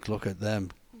sort of like, look at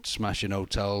them, smashing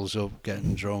hotels up,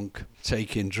 getting drunk,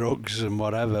 taking drugs and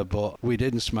whatever. But we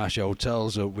didn't smash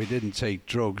hotels up, we didn't take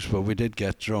drugs, but we did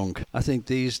get drunk. I think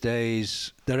these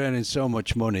days they're earning so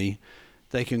much money,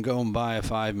 they can go and buy a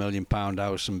 £5 million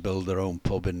house and build their own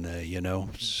pub in there, you know.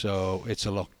 So it's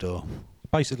a locked door.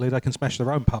 Basically, they can smash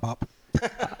their own pub up.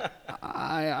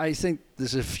 I think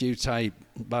there's a few tight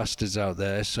bastards out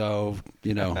there, so,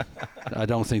 you know, I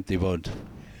don't think they would.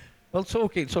 Well,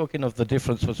 talking of the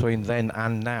difference between then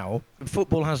and now,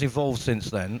 football has evolved since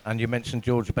then, and you mentioned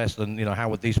George Best and, you know, how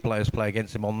would these players play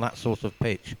against him on that sort of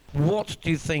pitch. What do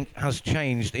you think has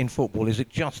changed in football? Is it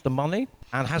just the money?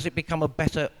 And has it become a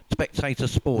better spectator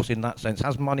sport in that sense?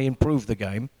 Has money improved the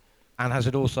game? And has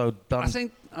it also done I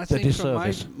the think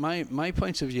disservice? From my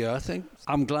point of view, I think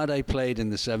I'm glad I played in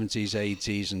the 70s,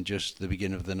 80s and just the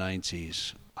beginning of the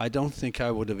 90s. I don't think I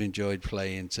would have enjoyed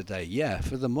playing today. Yeah,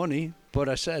 for the money, but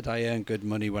I said I earned good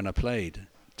money when I played.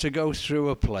 To go through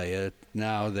a player,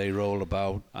 now they roll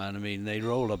about, and I mean, they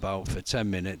roll about for 10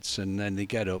 minutes and then they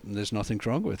get up and there's nothing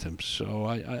wrong with them. So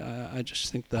I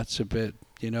just think that's a bit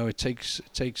You know, it takes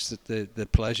the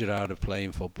pleasure out of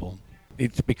playing football.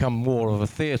 It's become more of a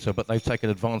theatre, but they've taken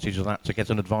advantage of that to get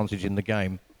an advantage in the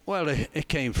game. Well, it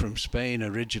came from Spain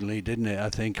originally, didn't it? I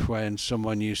think when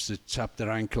someone used to tap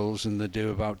their ankles and they do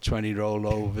about 20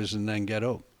 rollovers and then get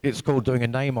up. It's called doing a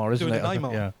Neymar, isn't Doing it? a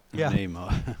Neymar. Yeah.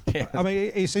 Neymar. I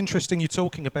mean, it's interesting you're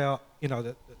talking about, you know,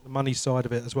 the money side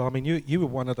of it as well. I mean, you were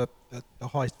one of the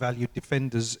highest valued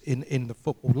defenders in the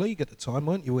Football League at the time,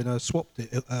 weren't you? In a swap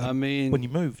when you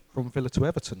moved from Villa to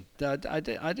Everton. I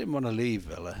didn't want to leave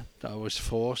Villa. I was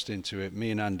forced into it.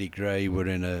 Me and Andy Gray were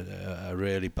in a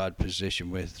really bad position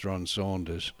with Ron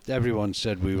Saunders. Everyone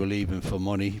said we were leaving for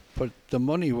money, but the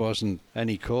money wasn't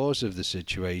any cause of the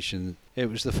situation. It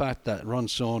was the fact that Ron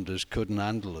Saunders couldn't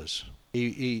handle us.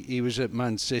 He was at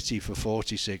Man City for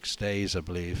 46 days, I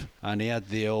believe, and he had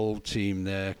the old team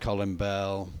there, Colin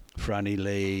Bell, Franny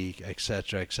Lee,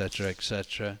 etc., etc.,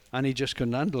 etc., and he just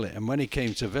couldn't handle it. And when he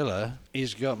came to Villa,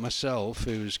 he's got myself,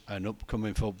 who's an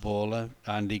upcoming footballer,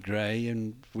 Andy Gray,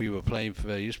 and he was playing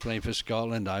for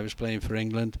Scotland, I was playing for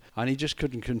England, and he just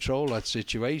couldn't control that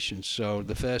situation. So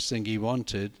the first thing he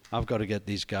wanted, I've got to get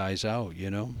these guys out,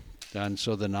 you know, and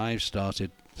so the knives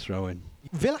started throwing.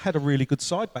 Villa had a really good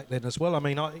side back then as well. I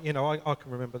mean, I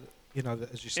can remember, that,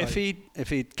 as you say. If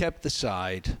he'd kept the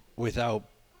side without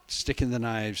sticking the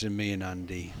knives in me and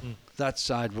Andy, that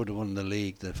side would have won the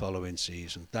league the following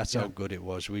season. That's how good it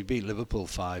was. We beat Liverpool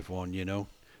 5-1, you know.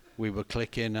 We were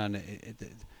clicking and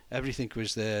everything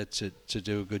was there to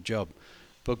do a good job.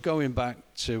 But going back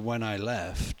to when I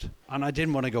left, and I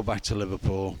didn't want to go back to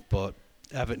Liverpool, but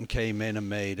Everton came in and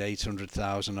made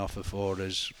 800,000 offer for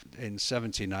us in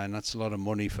 '79. That's a lot of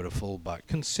money for a fullback.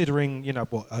 Considering,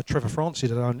 Trevor Francis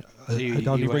had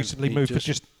only recently moved for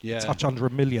just a touch under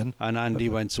 $1 million. And Andy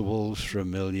went to Wolves for $1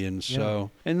 million.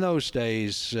 So in those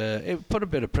days, it put a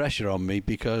bit of pressure on me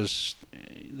because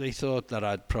they thought that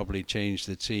I'd probably changed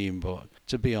the team. But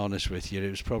to be honest with you, it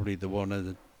was probably the one of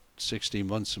the 16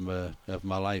 months of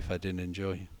my life I didn't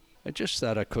enjoy. It's just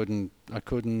that I couldn't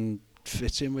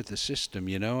fit in with the system,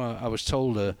 you know. I was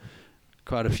told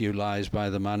quite a few lies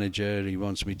by the manager. He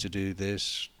wants me to do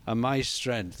this, and my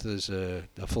strength as a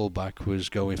fullback was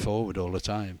going forward all the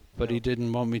time, but he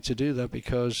didn't want me to do that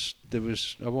because there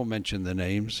was, I won't mention the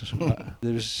names,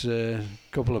 there was a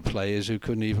couple of players who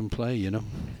couldn't even play, you know.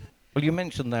 Well, you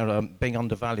mentioned there being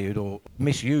undervalued or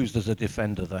misused as a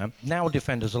defender there. Now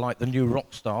defenders are like the new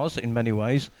rock stars in many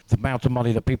ways. The amount of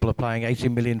money that people are paying, 80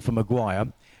 million for Maguire.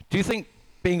 Do you think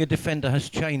being a defender has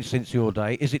changed since your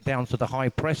day? Is it down to the high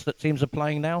press that teams are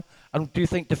playing now? And do you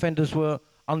think defenders were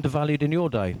undervalued in your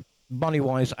day,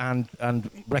 money-wise and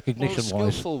recognition-wise?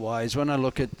 Well, skillful-wise, when I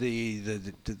look at the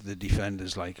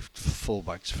defenders like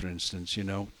fullbacks, for instance, you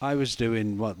know, I was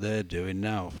doing what they're doing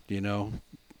now, you know,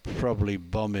 probably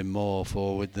bombing more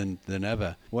forward than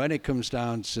ever. When it comes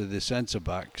down to the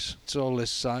centre-backs, it's all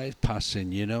this side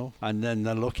passing, you know, and then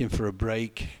they're looking for a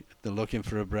break,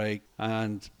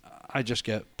 and I just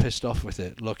get pissed off with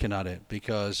it, looking at it,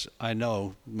 because I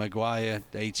know Maguire,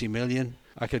 80 million,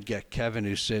 I could get Kevin,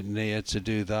 who's sitting here, to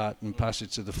do that and pass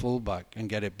it to the fullback and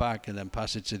get it back and then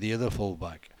pass it to the other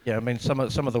fullback. Yeah, I mean, some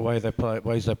of the ways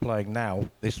they're playing now,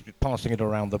 this passing it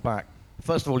around the back.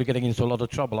 First of all, you're getting into a lot of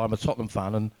trouble. I'm a Tottenham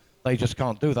fan, and they just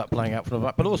can't do that, playing out from the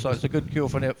back. But also, it's a good cure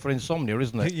for insomnia,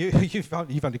 isn't it? You've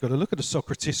only got to look at the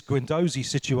Socrates Guendouzi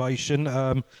situation.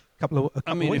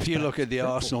 If you look at the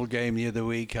Arsenal game the other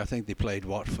week, I think they played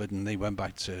Watford and they went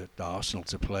back to Arsenal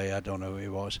to play. I don't know who it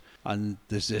was. And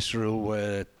there's this rule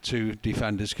where two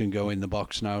defenders can go in the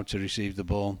box now to receive the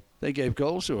ball. They gave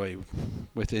goals away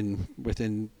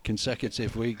within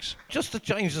consecutive weeks. Just to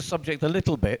change the subject a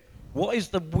little bit, what is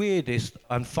the weirdest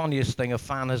and funniest thing a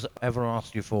fan has ever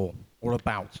asked you for or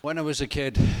about? When I was a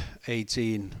kid,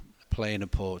 18, playing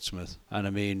at Portsmouth, and I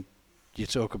mean, you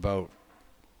talk about,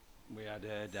 we had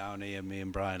Air down here, me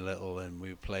and Brian Little, and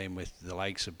we were playing with the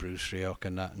likes of Bruce Rioch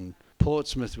and that, and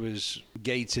Portsmouth was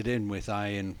gated in with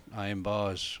iron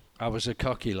bars. I was a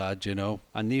cocky lad, you know,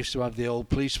 and they used to have the old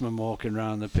policeman walking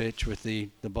around the pitch with the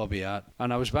bobby hat,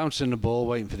 and I was bouncing the ball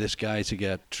waiting for this guy to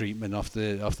get treatment off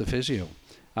the physio.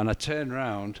 And I turned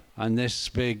round, and this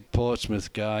big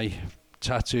Portsmouth guy,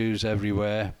 tattoos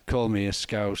everywhere, called me a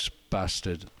scouse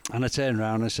bastard. And I turned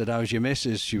round and said, "How's your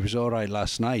missus? She was all right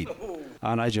last night."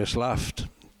 And I just laughed,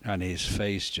 and his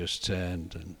face just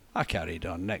turned, and I carried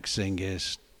on. Next thing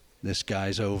is, this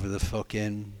guy's over the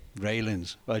fucking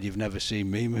railings. Well, you've never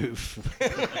seen me move.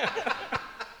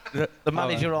 The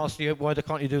manager asked you, why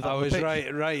can't you do that? I was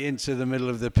right into the middle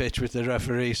of the pitch with the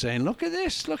referee saying, look at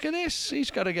this, he's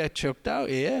got to get chucked out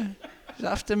here. He's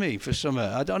after me for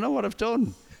summer. I don't know what I've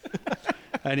done.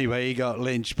 Anyway, he got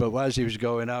lynched, but as he was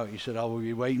going out, he said, "I will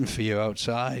be waiting for you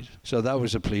outside." So that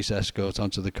was a police escort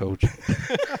onto the coach.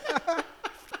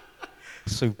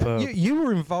 Superb. You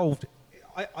were involved,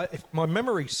 if my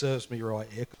memory serves me right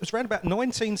here, it was around about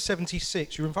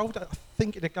 1976. You were involved, I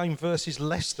think, in a game versus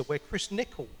Leicester where Chris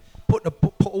Nichol put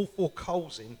all 4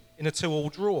 goals in a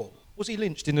 2-2 draw. Was he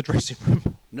lynched in the dressing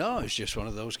room? No, it's just one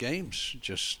of those games.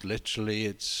 Just literally,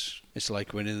 it's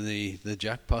like winning the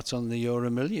jackpot on the Euro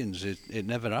Millions. It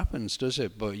never happens, does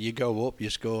it? But you go up, you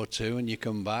score 2, and you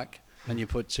come back, and you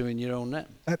put 2 in your own net.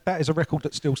 That is a record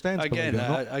that still stands.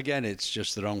 Again, it's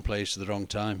just the wrong place at the wrong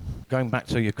time. Going back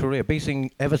to your career, beating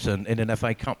Everton in an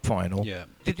FA Cup final. Yeah.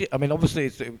 Did you? I mean, obviously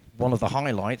it's one of the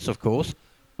highlights, of course.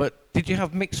 But did you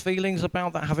have mixed feelings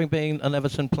about that, having been an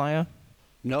Everton player?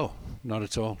 No, not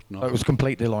at all. No. It was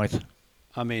complete delight.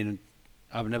 I mean,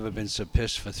 I've never been so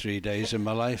pissed for 3 days in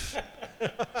my life.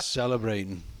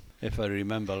 Celebrating. If I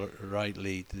remember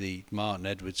rightly, the Martin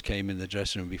Edwards came in the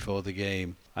dressing room before the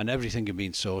game, and everything had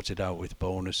been sorted out with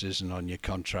bonuses and on your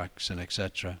contracts and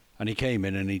etc. And he came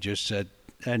in and he just said,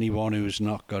 anyone who's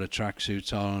not got a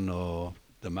tracksuit on or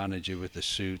the manager with the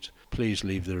suit, please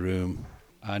leave the room.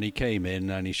 And he came in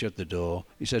and he shut the door.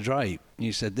 He said, right.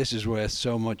 He said, this is worth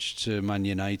so much to Man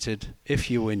United.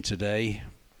 If you win today,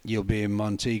 you'll be in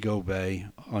Montego Bay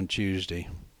on Tuesday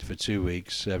for 2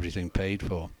 weeks, everything paid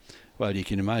for. Well, you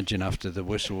can imagine after the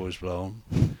whistle was blown,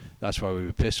 that's why we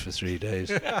were pissed for 3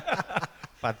 days.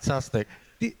 Fantastic.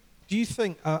 Do you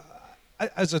think,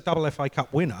 as a double FA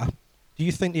Cup winner, do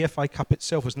you think the FA Cup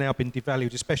itself has now been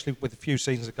devalued, especially with a few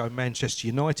seasons ago Manchester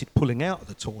United pulling out of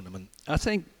the tournament? I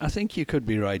think you could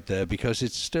be right there, because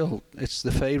it's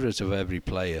the favourite of every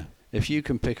player. If you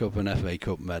can pick up an FA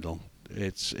Cup medal,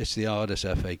 it's the hardest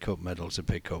FA Cup medal to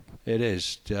pick up. It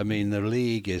is. I mean, the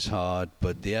league is hard,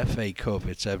 but the FA Cup,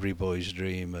 it's every boy's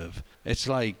dream of. It's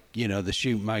like, the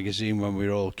Shoot magazine when we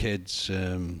were all kids.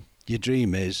 Your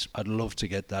dream is, I'd love to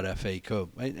get that FA Cup.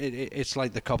 It's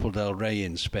like the Copa del Rey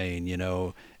in Spain,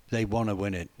 they want to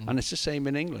win it. And it's the same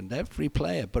in England, every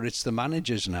player. But it's the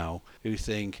managers now who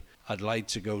think, I'd like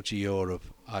to go to Europe.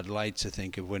 I'd like to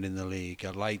think of winning the league.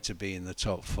 I'd like to be in the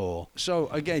top 4. So,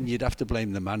 again, you'd have to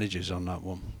blame the managers on that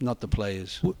one, not the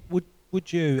players.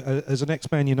 Would you, as an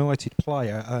ex-Man United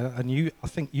player, and I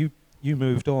think you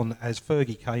moved on as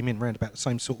Fergie came in round about the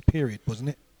same sort of period, wasn't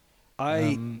it?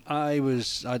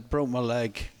 I'd broke my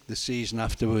leg the season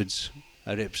afterwards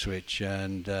at Ipswich,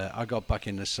 and I got back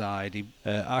in the side.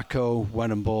 Acco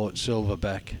went and bought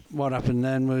Silverbeck. What happened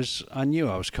then was, I knew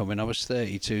I was coming. I was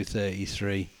 32,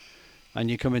 33, and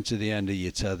you come into the end of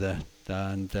your tether,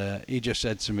 and he just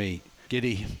said to me,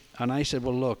 Giddy, and I said,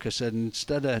 well, look, I said,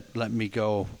 instead of letting me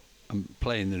go and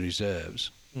play in the reserves,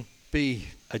 be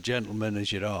a gentleman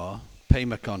as you are, pay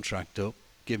my contract up,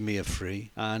 give me a free,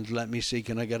 and let me see,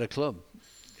 can I get a club?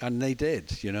 And they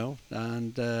did,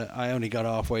 and I only got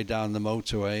halfway down the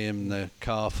motorway and the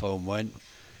car phone went,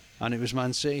 and it was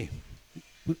Man City.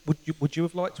 Would you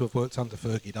have liked to have worked under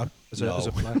Fergie, though, as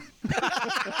a player?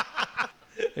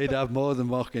 He'd have more than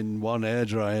one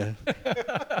hairdryer.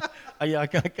 Yeah,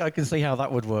 I can see how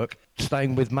that would work.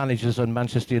 Staying with managers and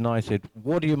Manchester United,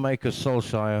 what do you make of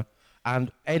Solskjaer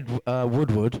and Ed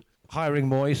Woodward hiring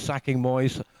Moyes, sacking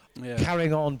Moyes,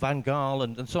 carrying on Van Gaal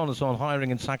and so on and so on,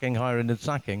 hiring and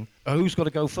sacking. Who's got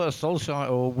to go first,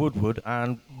 Solskjaer or Woodward?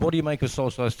 And what do you make of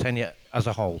Solskjaer's tenure as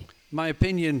a whole? My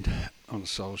opinion on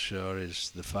Solskjaer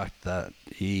is the fact that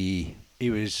he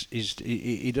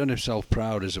done himself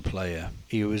proud as a player.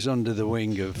 He was under the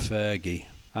wing of Fergie,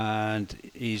 and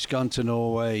he's gone to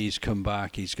Norway, he's come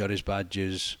back, he's got his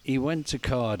badges. He went to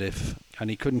Cardiff and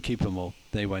he couldn't keep them up.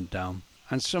 They went down.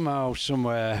 And somehow,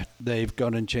 somewhere, they've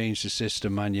gone and changed the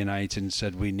system, Man United, and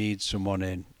said, we need someone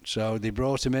in. So they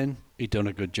brought him in. He'd done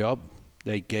a good job.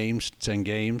 8 games, 10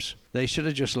 games. They should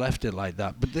have just left it like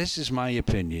that. But this is my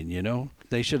opinion,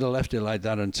 They should have left it like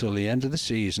that until the end of the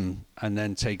season and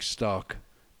then take stock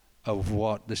of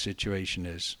what the situation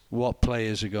is. What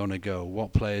players are going to go,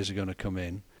 what players are going to come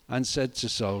in. And said to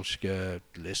Solskjaer,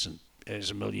 listen,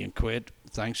 here's £1 million.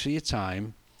 Thanks for your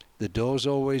time. The door's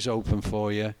always open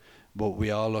for you. But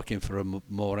we are looking for a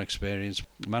more experienced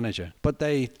manager. But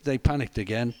they panicked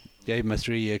again, gave him a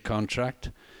 3-year contract,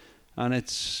 and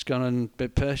it's gone a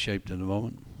bit pear-shaped at the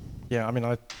moment. Yeah, I mean,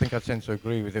 I think I tend to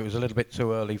agree with it. It was a little bit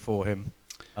too early for him.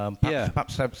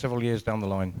 Perhaps several years down the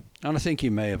line. And I think he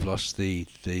may have lost the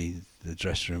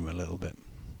dressing room a little bit.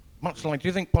 Much like, do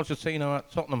you think Pochettino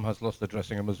at Tottenham has lost the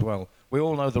dressing room as well? We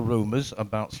all know the rumours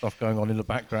about stuff going on in the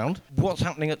background. What's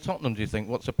happening at Tottenham, do you think?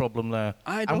 What's the problem there?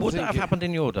 And would that have happened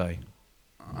in your day?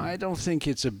 I don't think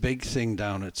it's a big thing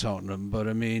down at Tottenham, but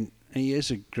I mean, he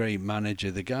is a great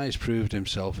manager. The guy's proved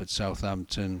himself at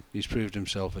Southampton. He's proved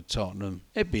himself at Tottenham.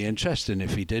 It'd be interesting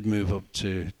if he did move up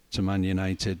to Man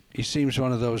United. He seems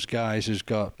one of those guys who's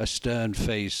got a stern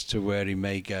face to where he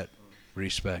may get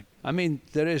respect. I mean,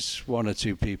 there is one or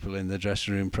two people in the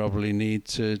dressing room probably need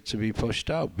to be pushed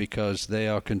out because they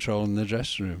are controlling the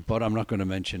dressing room. But I'm not going to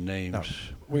mention names. No,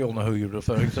 we all know who you're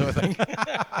referring to, I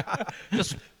think.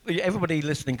 Just everybody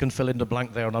listening can fill in the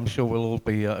blank there, and I'm sure we'll all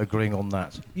be agreeing on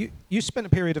that. You spent a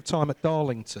period of time at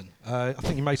Darlington. I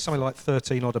think you made something like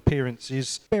 13 odd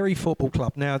appearances. Bury Football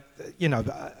Club. Now,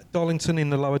 Darlington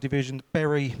in the lower division.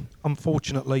 Bury,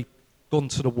 unfortunately, gone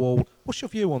to the wall. What's your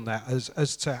view on that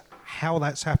as to how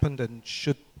that's happened, and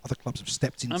should other clubs have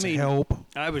stepped in to help?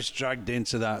 I was dragged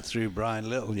into that through Brian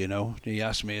Little, He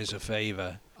asked me as a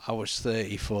favour. I was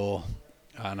 34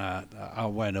 and I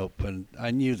went up, and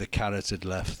I knew the carrot had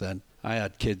left then. I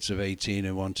had kids of 18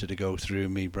 who wanted to go through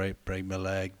me, break my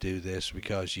leg, do this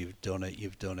because you've done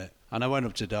it. And I went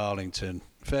up to Darlington.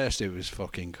 First, it was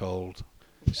fucking cold.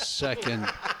 Second,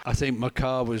 I think my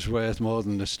car was worth more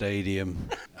than the stadium.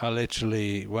 I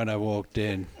literally, when I walked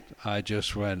in, I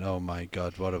just went, oh my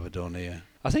God, what have I done here?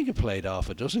 I think I played half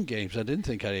a dozen games. I didn't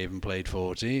think I even played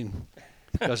 14.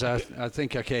 Because I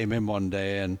think I came in one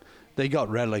day and they got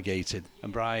relegated.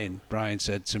 And Brian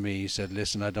said to me, he said,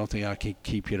 listen, I don't think I can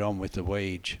keep you on with the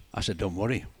wage. I said, don't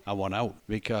worry, I want out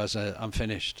because I'm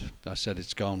finished. I said,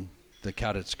 it's gone. The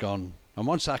carrot's gone. And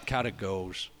once that carrot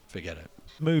goes, forget it.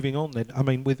 Moving on then, I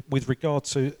mean, with regard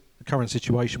to the current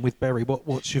situation with Bury,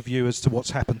 what's your view as to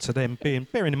what's happened to them?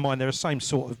 Bearing in mind they're the same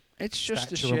sort of It's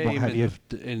just a stature and what shame have you.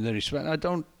 in the respect. I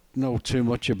don't know too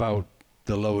much about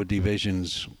the lower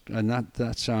divisions, and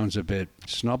that sounds a bit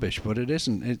snobbish, but it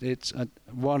isn't. It's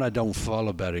one, I don't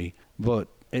follow Bury, but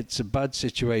it's a bad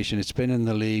situation. It's been in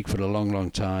the league for a long,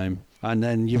 long time, and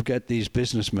then you get these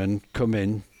businessmen come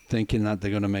in thinking that they're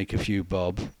going to make a few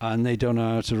bob, and they don't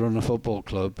know how to run a football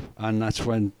club, and that's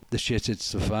when the shit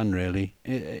hits the fan, really.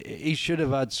 He should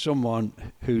have had someone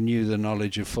who knew the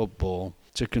knowledge of football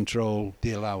to control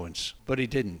the allowance, but he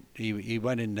didn't. He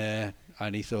went in there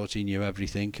and he thought he knew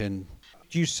everything. And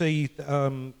do you see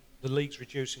the leagues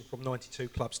reducing from 92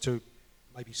 clubs to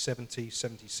maybe 70,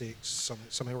 76,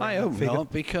 something around I that hope figure?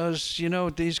 not, because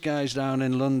these guys down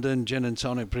in London, Gin and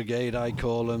Tonic Brigade, I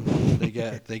call them,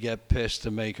 they get pissed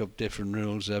to make up different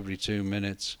rules every 2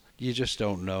 minutes. You just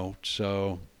don't know.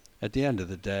 So at the end of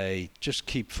the day, just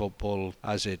keep football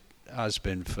as it has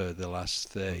been for the last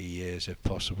 30 years, if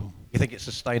possible. You think it's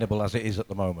sustainable as it is at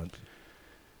the moment?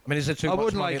 I mean, is it too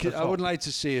much money at the top? I would like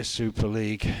to see a Super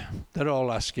League. They're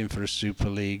all asking for a Super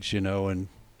Leagues, and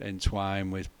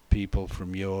entwine with people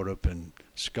from Europe and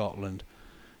Scotland.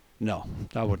 No,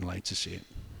 I wouldn't like to see it.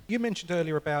 You mentioned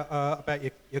earlier about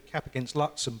your cap against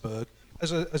Luxembourg.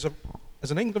 As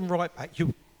an England right back,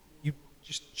 you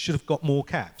just should have got more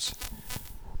caps.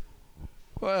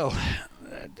 Well,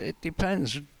 it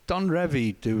depends. Don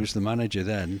Revie, who was the manager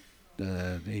then,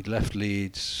 he left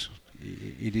Leeds.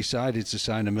 He decided to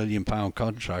sign £1 million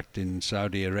contract in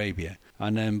Saudi Arabia,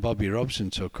 and then Bobby Robson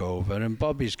took over, and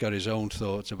Bobby's got his own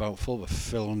thoughts about football.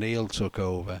 Phil Neal took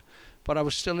over, but I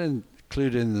was still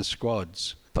included in the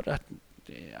squads. But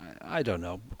I don't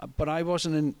know. But I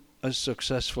wasn't in a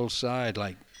successful side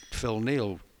like Phil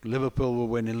Neal. Liverpool were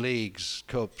winning leagues,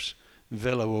 cups.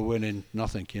 Villa were winning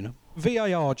nothing,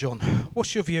 VAR, John,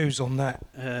 what's your views on that?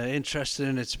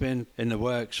 Interesting. It's been in the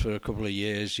works for a couple of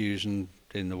years, using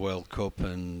in the World Cup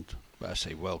and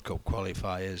World Cup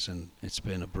qualifiers, and it's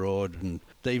been abroad, and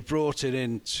they've brought it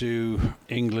into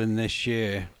England this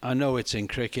year. I know it's in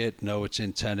cricket, know it's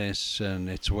in tennis, and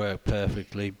it's worked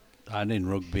perfectly, and in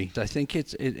rugby. I think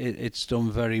it's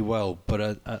done very well,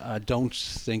 but I don't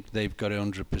think they've got it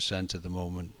 100% at the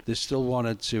moment. There's still one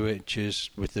or two itches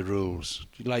with the rules.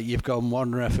 Like, you've got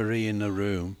one referee in the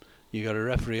room, you got a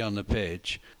referee on the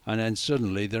pitch, and then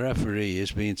suddenly the referee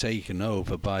is being taken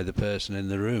over by the person in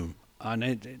the room, and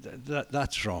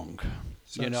that's wrong.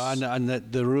 So and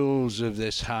the rules of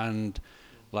this hand,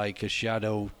 like a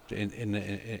shadow in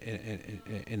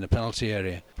the penalty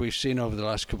area, we've seen over the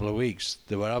last couple of weeks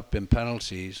there have been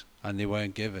penalties and they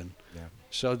weren't given. Yeah.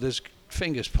 So there's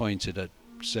fingers pointed at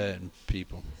certain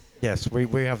people. Yes,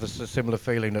 we have a similar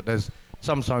feeling that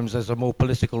sometimes there's a more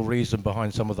political reason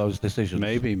behind some of those decisions.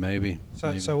 Maybe.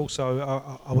 So also,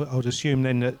 I would assume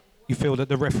then that you feel that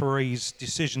the referees'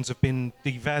 decisions have been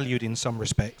devalued in some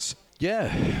respects.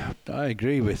 Yeah, I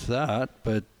agree with that,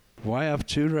 but why have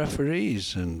two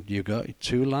referees? And you got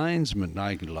two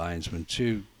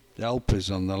two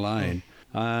helpers on the line,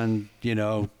 and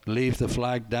leave the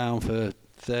flag down for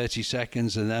 30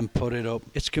 seconds and then put it up.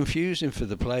 It's confusing for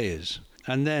the players.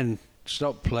 And then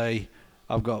stop play.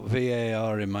 I've got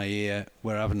VAR in my ear.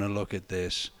 We're having a look at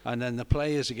this. And then the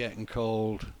players are getting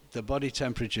cold. The body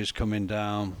temperature's coming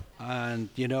down. And,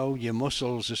 you know, your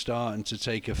muscles are starting to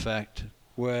take effect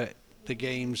where the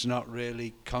game's not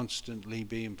really constantly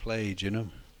being played, you know.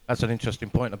 That's an interesting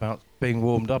point about being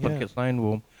warmed up and staying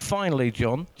warm. Finally,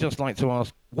 John, just like to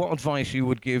ask what advice you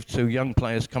would give to young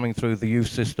players coming through the youth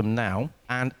system now,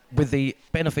 and with the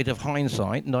benefit of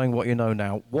hindsight, knowing what you know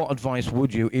now, what advice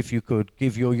would you, if you could,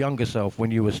 give your younger self when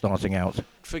you were starting out?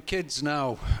 For kids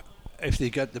now, if they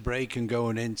get the break and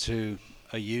going into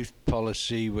a youth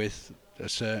policy with a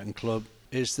certain club,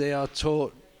 is they are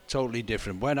taught totally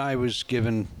different. When I was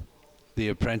given the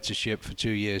apprenticeship for 2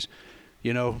 years,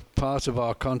 you know, part of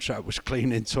our contract was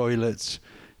cleaning toilets,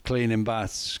 cleaning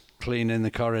baths, cleaning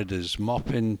the corridors,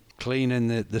 mopping, cleaning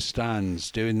the stands,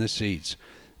 doing the seats.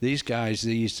 These guys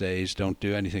these days don't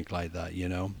do anything like that, you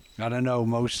know. And I know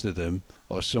most of them,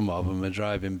 or some of them, are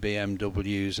driving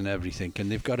BMWs and everything,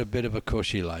 and they've got a bit of a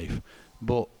cushy life.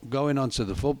 But going onto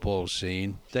the football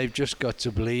scene, they've just got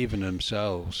to believe in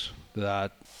themselves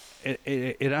that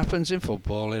it happens in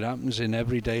football, it happens in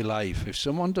everyday life. If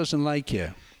someone doesn't like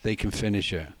you, they can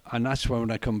finish it. And that's when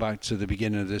I come back to the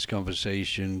beginning of this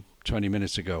conversation 20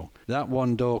 minutes ago. That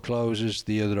one door closes,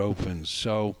 the other opens.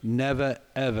 So never,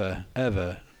 ever,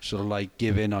 ever sort of like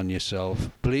give in on yourself.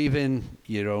 Believe in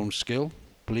your own skill.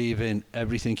 Believe in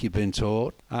everything you've been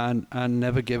taught. And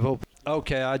never give up.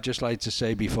 Okay, I'd just like to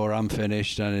say before I'm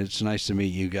finished, and it's nice to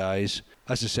meet you guys.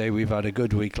 As I say, we've had a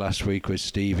good week last week with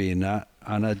Stevie and that.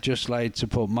 And I'd just like to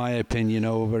put my opinion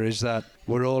over is that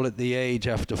we're all at the age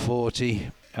after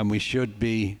 40, and we should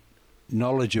be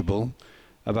knowledgeable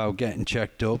about getting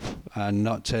checked up and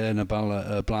not turn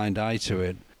a blind eye to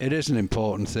it. It is an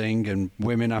important thing, and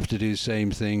women have to do the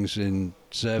same things in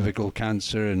cervical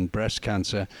cancer and breast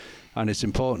cancer, and it's an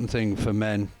important thing for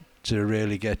men to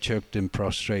really get checked in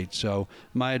prostate. So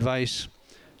my advice,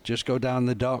 just go down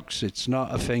the docks. It's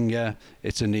not a finger,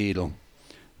 it's a needle.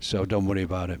 So don't worry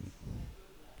about it.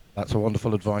 That's a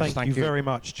wonderful advice. Thank you very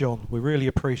much, John. We really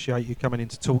appreciate you coming in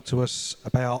to talk to us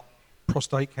about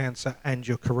prostate cancer and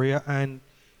your career. And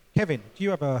Kevin, do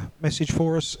you have a message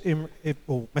for us,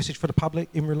 or message for the public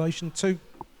in relation to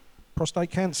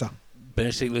prostate cancer?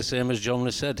 Basically the same as John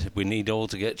has said. We need all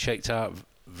to get checked out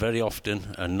very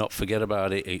often and not forget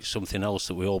about it. It's something else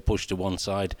that we all push to one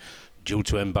side due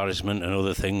to embarrassment and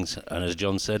other things, and as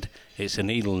John said, it's a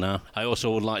needle now. I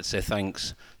also would like to say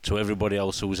thanks to everybody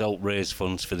else who's helped raise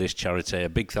funds for this charity. A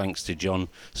big thanks to John,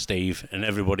 Steve and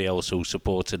everybody else who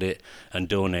supported it and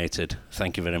donated.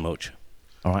 Thank you very much.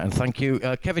 All right, and thank you,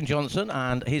 Kevin Johnson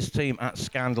and his team at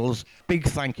Scandals. Big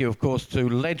thank you, of course, to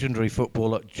legendary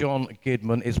footballer John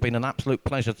Gidman. It's been an absolute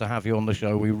pleasure to have you on the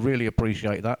show. We really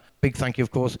appreciate that. Big thank you, of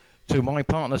course, to my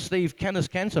partner, Steve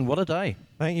Kenners-Kenton. What a day.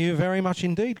 Thank you very much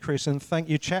indeed, Chris, and thank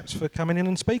you, chaps, for coming in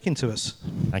and speaking to us.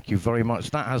 Thank you very much.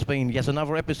 That has been yet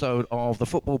another episode of the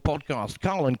Football Podcast.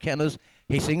 Carl and Kenners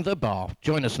hitting the bar.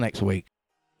 Join us next week.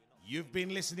 You've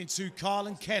been listening to Carl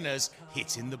and Kenners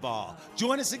Hitting the Bar.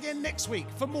 Join us again next week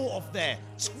for more of their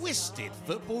twisted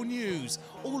football news,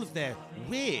 all of their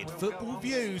weird football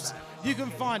views. You can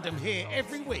find them here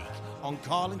every week on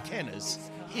Carl and Kenners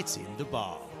Hitting the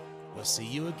Bar. We'll see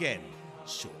you again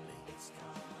shortly.